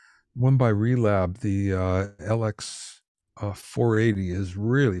 One by Relab, the LX 480 is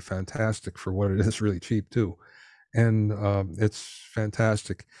really fantastic for what it is, really cheap too. And it's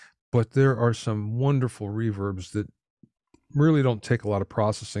fantastic. But there are some wonderful reverbs that really don't take a lot of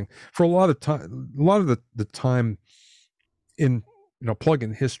processing. For a lot of time, the time in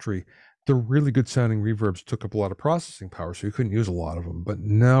plugin history, The really good sounding reverbs took up a lot of processing power, so you couldn't use a lot of them. But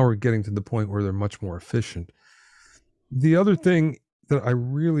now we're getting to the point where they're much more efficient. The other thing that I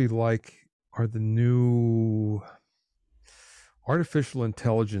really like are the new artificial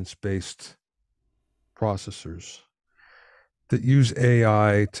intelligence based processors that use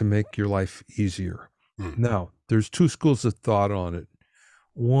AI to make your life easier. Hmm. Now, there's two schools of thought on it.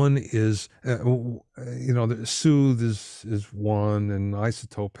 One is, the Soothe is one, and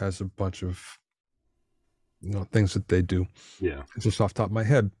Isotope has a bunch of things that they do. Yeah. It's just off the top of my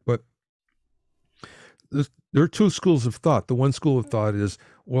head, but there are two schools of thought. The one school of thought is,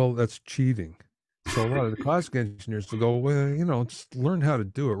 well, that's cheating. So a lot of the classic engineers will go, well, just learn how to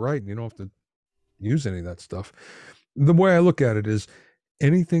do it right, and you don't have to use any of that stuff. The way I look at it is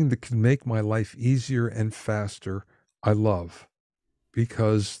anything that can make my life easier and faster, I love,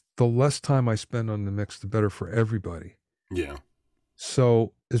 because the less time I spend on the mix, the better for everybody. Yeah.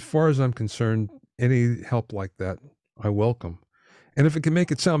 So as far as I'm concerned, any help like that, I welcome. And if it can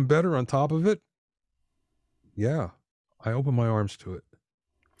make it sound better on top of it, yeah, I open my arms to it.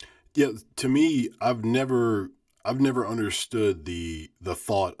 Yeah, to me, I've never understood the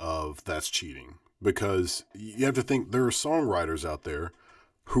thought of that's cheating, because you have to think there are songwriters out there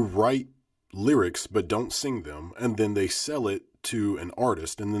who write lyrics but don't sing them, and then they sell it to an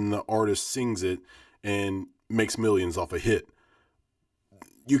artist, and then the artist sings it and makes millions off a hit.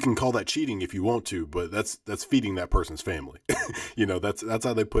 You can call that cheating if you want to, but that's feeding that person's family. That's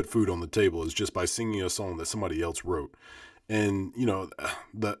how they put food on the table, is just by singing a song that somebody else wrote. And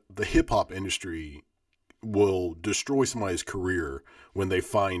the hip hop industry will destroy somebody's career when they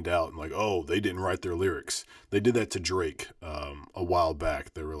find out, like, oh, they didn't write their lyrics. They did that to Drake a while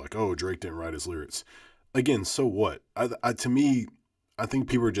back. They were like, oh, Drake didn't write his lyrics. Again, so what? To me, I think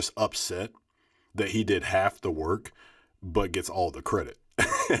people are just upset that he did half the work but gets all the credit.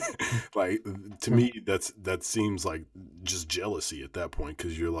 Like, to me, that seems like just jealousy at that point,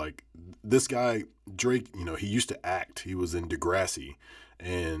 because you're like, this guy Drake, he used to act. He was in Degrassi,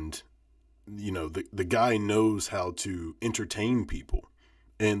 and the guy knows how to entertain people,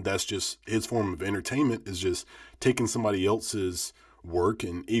 and that's just his form of entertainment, is just taking somebody else's work,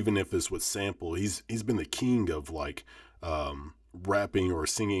 and even if it's with sample, he's been the king of, like, rapping or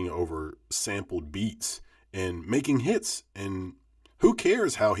singing over sampled beats and making hits. And who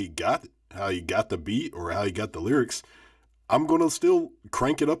cares how he got the beat or how he got the lyrics? I'm gonna still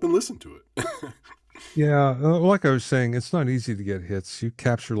crank it up and listen to it. Yeah, like I was saying, it's not easy to get hits. You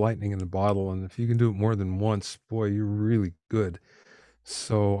capture lightning in a bottle, and if you can do it more than once, boy, you're really good.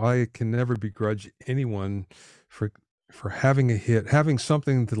 So I can never begrudge anyone for having a hit, having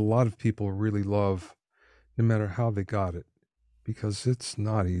something that a lot of people really love, no matter how they got it, because it's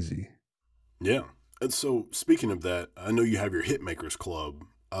not easy. Yeah. And so, speaking of that, I know you have your Hitmakers Club.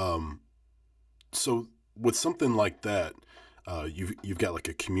 So with something like that, you've got like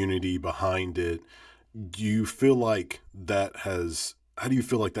a community behind it. Do you feel like that has? How do you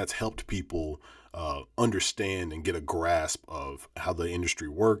feel like that's helped people understand and get a grasp of how the industry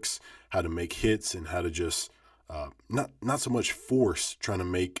works, how to make hits, and how to just not so much force trying to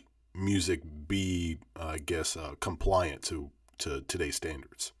make music be, I guess, compliant to today's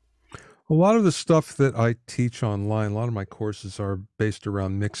standards? A lot of the stuff that I teach online, a lot of my courses are based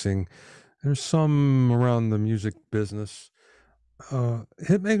around mixing. There's some around the music business.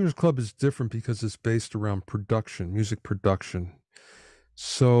 Hitmakers Club is different because it's based around production, music production.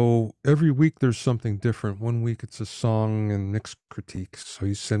 So every week there's something different. One week it's a song and mix critique. So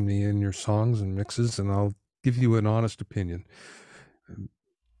you send me in your songs and mixes, and I'll give you an honest opinion,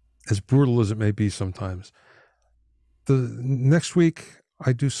 as brutal as it may be sometimes. The next week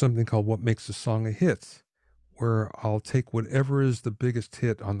I do something called What Makes a Song a Hit, where I'll take whatever is the biggest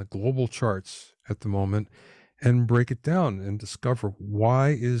hit on the global charts at the moment and break it down and discover, why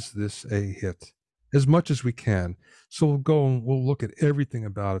is this a hit, as much as we can. So we'll go and we'll look at everything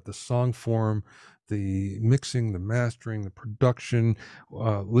about it, the song form, the mixing, the mastering, the production,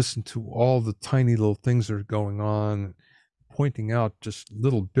 listen to all the tiny little things that are going on, pointing out just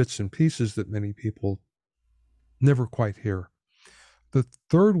little bits and pieces that many people never quite hear. The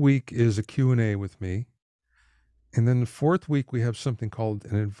third week is a Q&A with me. And then the fourth week, we have something called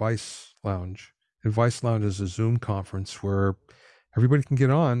an advice lounge. Advice lounge is a Zoom conference where everybody can get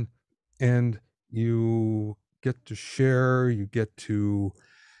on, and you get to share, you get to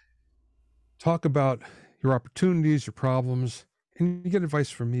talk about your opportunities, your problems, and you get advice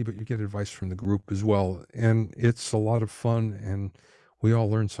from me, but you get advice from the group as well. And it's a lot of fun, and we all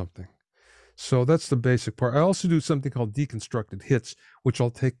learn something. So that's the basic part. I also do something called deconstructed hits, which I'll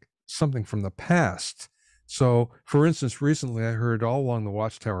take something from the past, So, for instance, recently I heard All Along the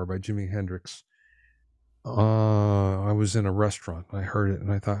Watchtower by Jimi Hendrix. I was in a restaurant. I heard it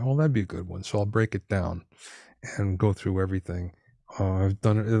and I thought, oh, that'd be a good one. So I'll break it down and go through everything. I've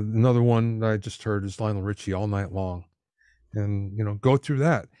done another one that I just heard is Lionel Richie All Night Long, and go through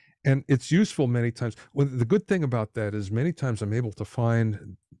that. And it's useful many times. Well, the good thing about that is many times I'm able to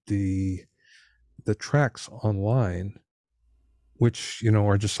find the the tracks online, which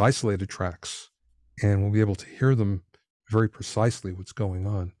are just isolated tracks, and we'll be able to hear them very precisely what's going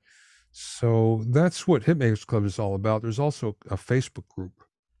on. So that's what Hitmakers Club is all about. There's also a Facebook group,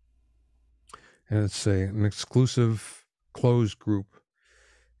 and it's an exclusive closed group.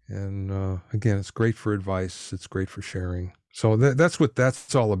 And again, it's great for advice. It's great for sharing. So that's what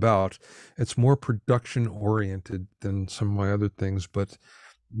that's all about. It's more production oriented than some of my other things, but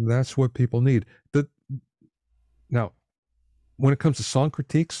that's what people need. Now, when it comes to song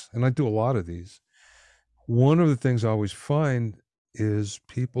critiques, and I do a lot of these, one of the things I always find is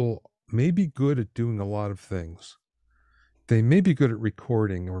people may be good at doing a lot of things. They may be good at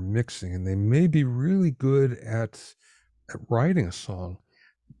recording or mixing, and they may be really good at writing a song,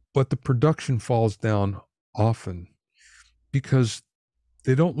 but the production falls down often because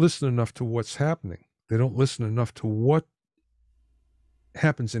they don't listen enough to what's happening. They don't listen enough to what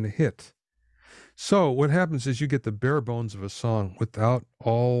happens in a hit. So what happens is you get the bare bones of a song without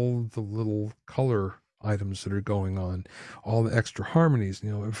all the little color items that are going on, all the extra harmonies,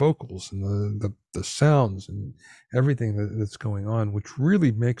 vocals and the sounds and everything that's going on, which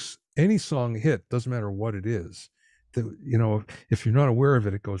really makes any song a hit. Doesn't matter what it is. If you're not aware of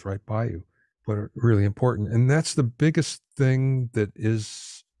it, it goes right by you. But really important, and that's the biggest thing that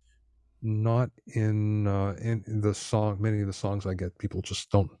is not in the song. Many of the songs I get, people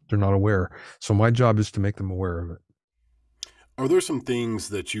just don't. They're not aware. So my job is to make them aware of it. Are there some things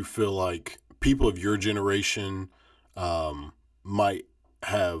that you feel like people of your generation might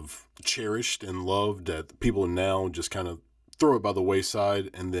have cherished and loved that people now just kind of throw it by the wayside,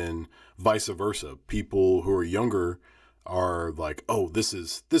 and then vice versa? People who are younger are like, "Oh, this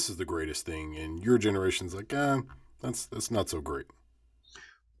is the greatest thing," and your generation's like, that's not so great."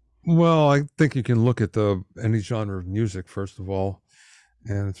 Well, I think you can look at any genre of music first of all,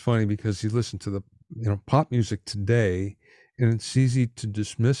 and it's funny because you listen to the pop music today, and it's easy to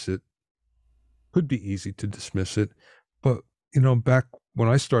dismiss it. Could be easy to dismiss it, but back when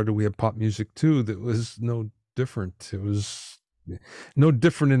I started, we had pop music too that was no different. It was no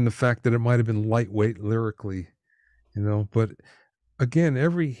different in the fact that it might have been lightweight lyrically, but again,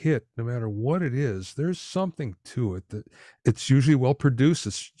 every hit, no matter what it is, there's something to it that it's usually well produced,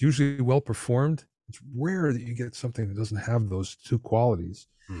 it's usually well performed. It's rare that you get something that doesn't have those two qualities.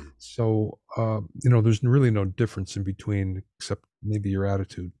 Hmm. So there's really no difference in between except maybe your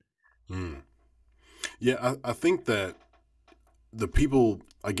attitude. Hmm. Yeah, I think that the people,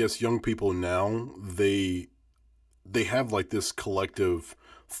 I guess young people now, they have like this collective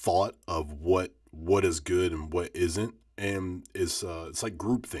thought of what is good and what isn't, and it's like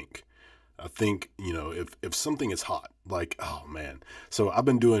groupthink. I think if something is hot, like, oh man, so I've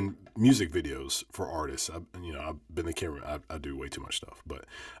been doing music videos for artists. I've been the camera. I do way too much stuff, but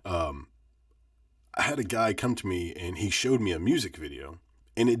I had a guy come to me and he showed me a music video,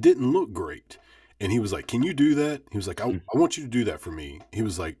 and it didn't look great. And he was like, "Can you do that?" He was like, I want you to do that for me." He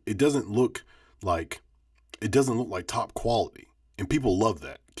was like, like it doesn't look like top quality, and people love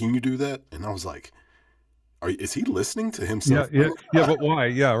that. Can you do that?" And I was like, is he listening to Yeah, himself? yeah, but why?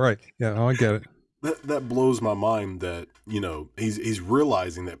 Yeah, right. Yeah, I get it. That blows my mind that, he's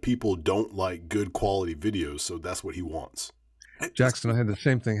realizing that people don't like good quality videos, so that's what he wants. Jackson, I had the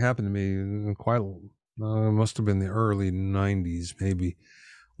same thing happen to me in quite must have been the early 90s, maybe,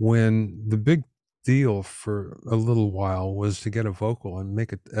 when the big deal for a little while was to get a vocal and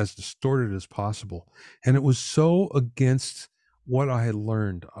make it as distorted as possible. And it was so against what I had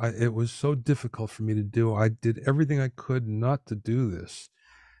learned. It was so difficult for me to do. I did everything I could not to do this.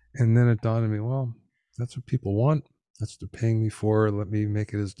 And then it dawned on me, well, that's what people want. That's what they're paying me for. Let me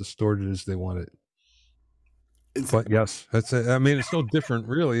make it as distorted as they want it. It's But yes, I mean, it's no different,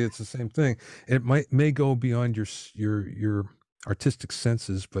 really. It's the same thing. It may go beyond your artistic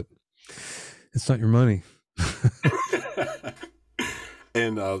senses, but it's not your money.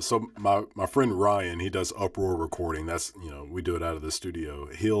 And so my friend Ryan, he does Uproar recording. That's we do it out of the studio.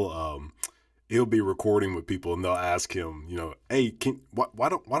 He'll be recording with people, and they'll ask him, "Hey, why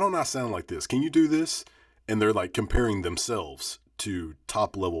don't I sound like this? Can you do this?" And they're like comparing themselves to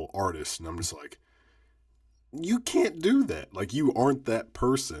top level artists, and I'm just like, you can't do that. Like, you aren't that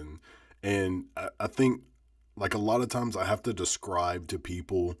person. And I think, like, a lot of times I have to describe to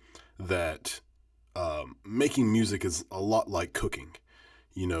people that making music is a lot like cooking.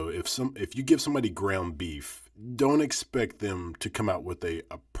 You know, if you give somebody ground beef, don't expect them to come out with a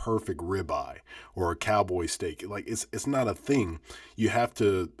perfect ribeye or a cowboy steak. Like it's not a thing. You have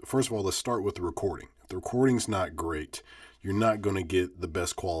to, first of all, let's start with the recording. If the recording's not great, you're not going to get the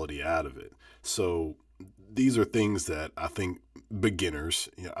best quality out of it. So these are things that I think beginners,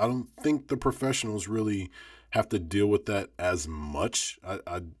 you know, I don't think the professionals really have to deal with that as much.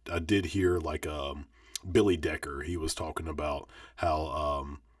 I did hear like Billy Decker. He was talking about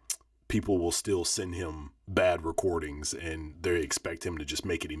how people will still send him bad recordings and they expect him to just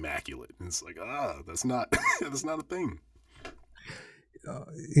make it immaculate. And it's like, that's not that's not a thing.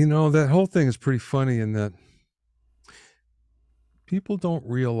 That whole thing is pretty funny in that people don't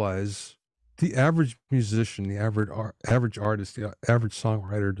realize the average musician, the average artist, the average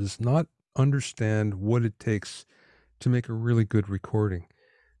songwriter does not understand what it takes to make a really good recording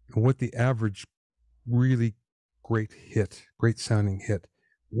and what the average really great sounding hit,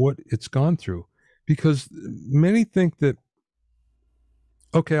 what it's gone through. Because many think that,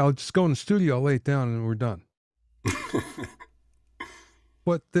 okay, I'll just go in the studio, I'll lay it down, and we're done.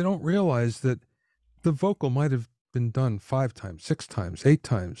 But they don't realize that the vocal might have been done 5 times, 6 times, 8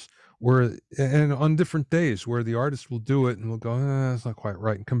 times, and on different days where the artist will do it and will go, that's not quite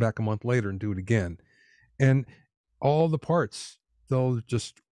right, and come back a month later and do it again. And all the parts, they'll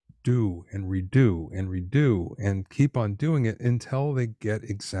just do and redo and keep on doing it until they get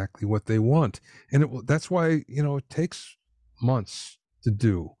exactly what they want. And that's why, it takes months to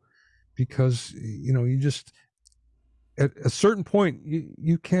do, because, you just, at a certain point,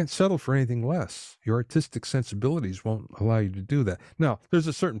 you can't settle for anything less. Your artistic sensibilities won't allow you to do that. Now, there's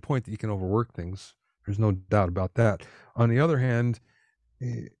a certain point that you can overwork things. There's no doubt about that. On the other hand,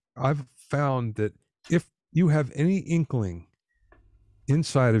 I've found that if you have any inkling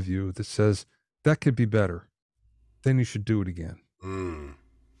inside of you that says that could be better, then you should do it again. Mm.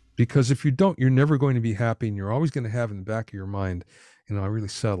 Because if you don't, you're never going to be happy, and you're always going to have in the back of your mind, I really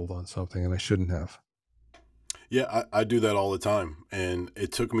settled on something and I shouldn't have. Yeah, I do that all the time, and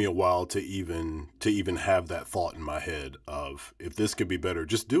it took me a while to even have that thought in my head of if this could be better,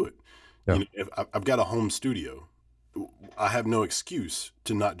 just do it. Yeah. If I've got a home studio, I have no excuse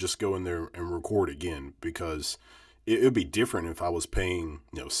to not just go in there and record again because it would be different if I was paying,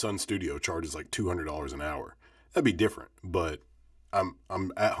 Sun Studio charges like $200 an hour. That'd be different, but I'm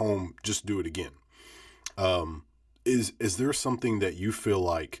at home, just do it again. Is there something that you feel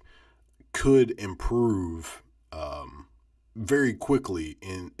like could improve very quickly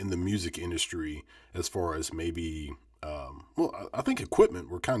in the music industry as far as maybe well, I think equipment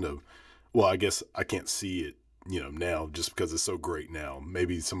we're kind of, well, I guess I can't see it, now just because it's so great now.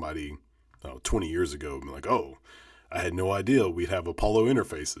 Maybe somebody 20 years ago would be like, oh, I had no idea we'd have Apollo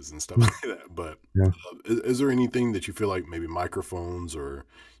interfaces and stuff like that. But Yeah. is there anything that you feel like maybe microphones or,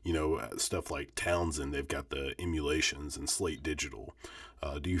 stuff like Townsend, they've got the emulations and Slate Digital.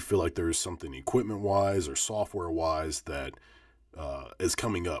 Do you feel like there's something equipment wise or software wise that is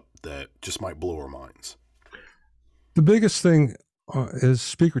coming up that just might blow our minds? The biggest thing is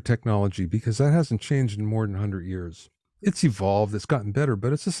speaker technology, because that hasn't changed in more than 100 years. It's evolved, it's gotten better,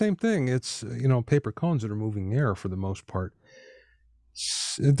 but it's the same thing. It's, paper cones that are moving air for the most part.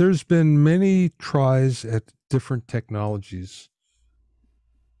 There's been many tries at different technologies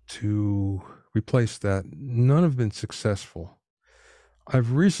to replace that. None have been successful.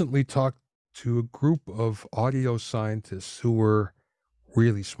 I've recently talked to a group of audio scientists who were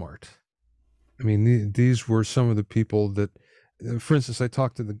really smart. I mean, these were some of the people that, for instance, I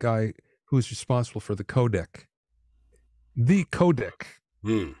talked to the guy who was responsible for the codec. The codec,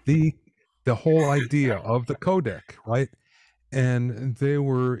 Hmm. the whole idea of the codec, right? And they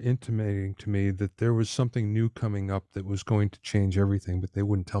were intimating to me that there was something new coming up that was going to change everything, but they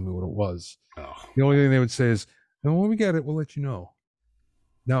wouldn't tell me what it was. Oh. The only thing they would say is, when we get it, we'll let you know.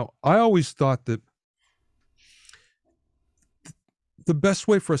 Now, I always thought that the best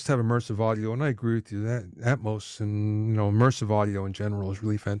way for us to have immersive audio, and I agree with you, that Atmos and immersive audio in general is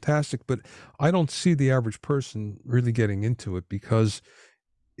really fantastic, but I don't see the average person really getting into it because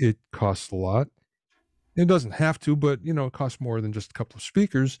it costs a lot. It doesn't have to, but it costs more than just a couple of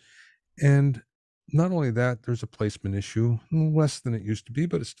speakers. And not only that, there's a placement issue, less than it used to be,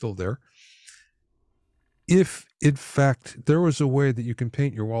 but it's still there. If in fact there was a way that you can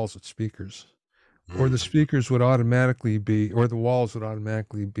paint your walls with speakers, or the speakers would automatically be, or the walls would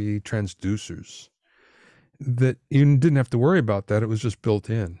automatically be transducers, that you didn't have to worry about that. It was just built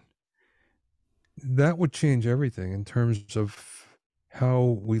in. That would change everything in terms of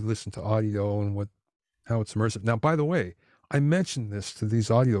how we listen to audio and how it's immersive. Now, by the way, I mentioned this to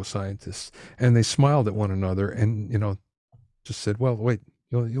these audio scientists, and they smiled at one another, and just said, "Well, wait,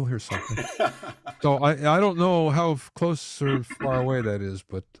 you'll hear something." So I don't know how close or far away that is,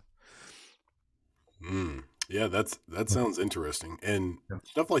 but Yeah, that yeah, sounds interesting. And yeah.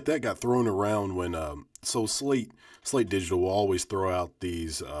 stuff like that got thrown around when so Slate Digital will always throw out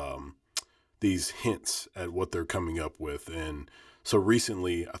these hints at what they're coming up with. And so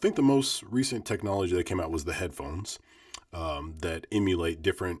recently, I think the most recent technology that came out was the headphones that emulate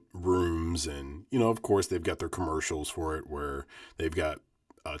different rooms. And, of course, they've got their commercials for it where they've got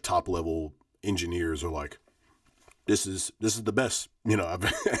top level engineers are like, this is the best.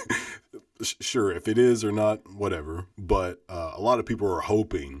 I've sure if it is or not, whatever. But a lot of people are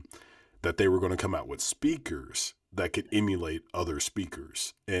hoping that they were going to come out with speakers that could emulate other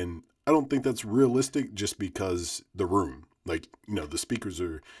speakers. And I don't think that's realistic just because the room, like, the speakers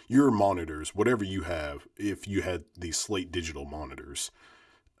are your monitors, whatever you have. If you had these Slate digital monitors,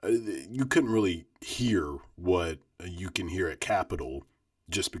 you couldn't really hear what you can hear at Capitol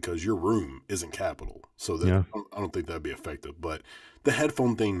just because your room isn't Capitol. So that Yeah. I don't think that'd be effective. But the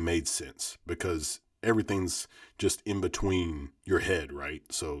headphone thing made sense because everything's just in between your head, right?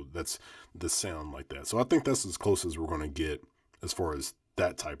 So that's the sound like that. So I think that's as close as we're going to get as far as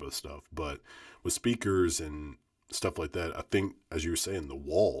that type of stuff. But with speakers and stuff like that, I think, as you were saying, the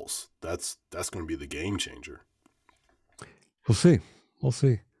walls, that's going to be the game changer. We'll see. We'll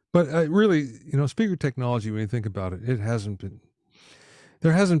see. But really, speaker technology, when you think about it, there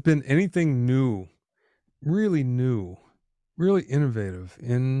hasn't been anything new, really innovative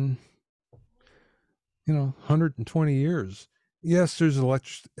in, 120 years. Yes, there's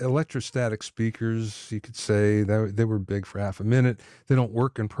electrostatic speakers. You could say that they were big for half a minute. They don't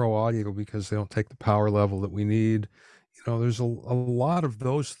work in pro audio because they don't take the power level that we need. There's a lot of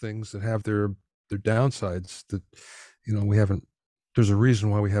those things that have their downsides that, we haven't, there's a reason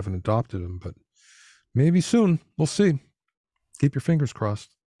why we haven't adopted them, but maybe soon. We'll see. Keep your fingers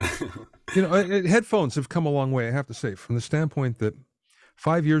crossed. Headphones have come a long way, I have to say, from the standpoint that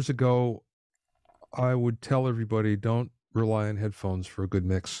 5 years ago, I would tell everybody don't rely on headphones for a good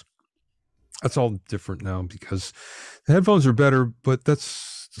mix. That's all different now because the headphones are better, but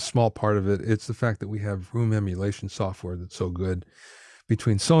that's a small part of it. It's the fact that we have room emulation software that's so good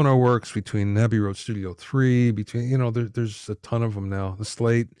between SonarWorks, between Abbey Road Studio 3, between, there's a ton of them now. The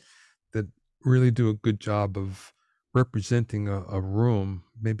Slate that really do a good job of representing a room,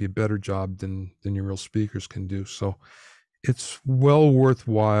 maybe a better job than your real speakers can do. So it's well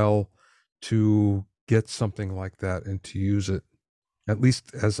worthwhile to get something like that and to use it at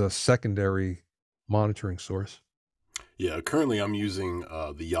least as a secondary monitoring source. Yeah, currently I'm using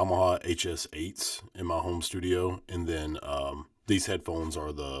the Yamaha HS8s in my home studio, and then these headphones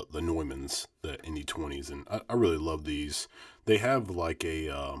are the Neumanns, the ND20s, and I really love these. They have like a,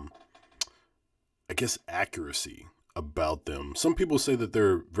 I guess, accuracy about them. Some people say that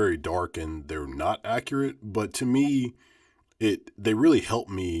they're very dark and they're not accurate, but to me, they really help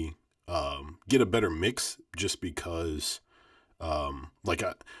me get a better mix just because like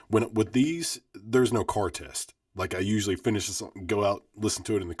when with these, there's no car test. Like I usually finish this, go out, listen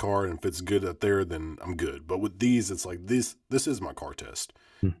to it in the car, and if it's good out there, then I'm good. But with these, it's like this is my car test,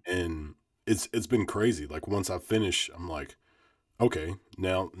 Hmm. and it's been crazy. Like once I finish, I'm like, okay,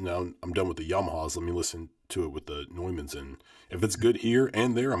 now I'm done with the Yamahas. Let me listen to it with the Neumanns, and if it's good here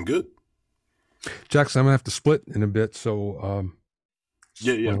and there, I'm good. Jackson, I'm gonna have to split in a bit, so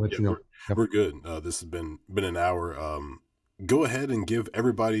Yeah, just yeah, want to let yeah. you know. Yep. We're good. This has been an hour. Go ahead and give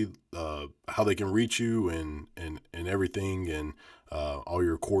everybody how they can reach you and everything and all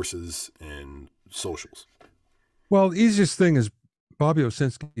your courses and socials. Well, the easiest thing is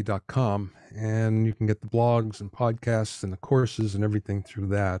bobbyowsinski.com, and you can get the blogs and podcasts and the courses and everything through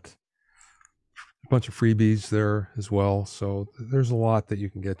that. A bunch of freebies there as well. So there's a lot that you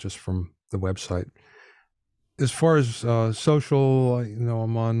can get just from the website. As far as social,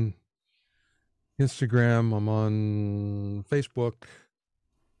 I'm on Instagram, I'm on Facebook.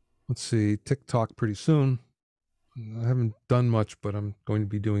 Let's see, TikTok pretty soon. I haven't done much, but I'm going to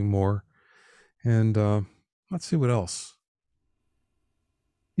be doing more. And let's see what else.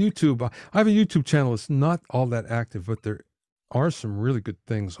 YouTube. I have a YouTube channel. It's not all that active, but there are some really good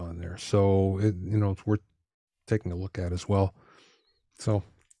things on there. So it's worth taking a look at as well. So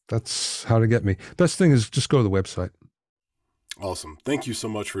that's how to get me. Best thing is just go to the website. Awesome. Thank you so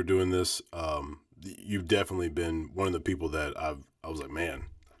much for doing this. You've definitely been one of the people that I was like, man,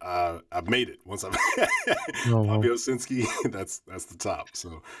 I've made it once I've Oh, Bobby well, Owsinski. That's the top.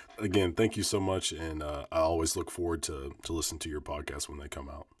 So again, thank you so much, and I always look forward to listen to your podcast when they come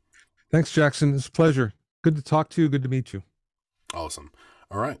out. thanks, Jackson. It's a pleasure. Good to talk to you. Good to meet you. Awesome.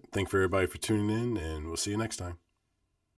 All right. Thank you for everybody for tuning in, and we'll see you next time.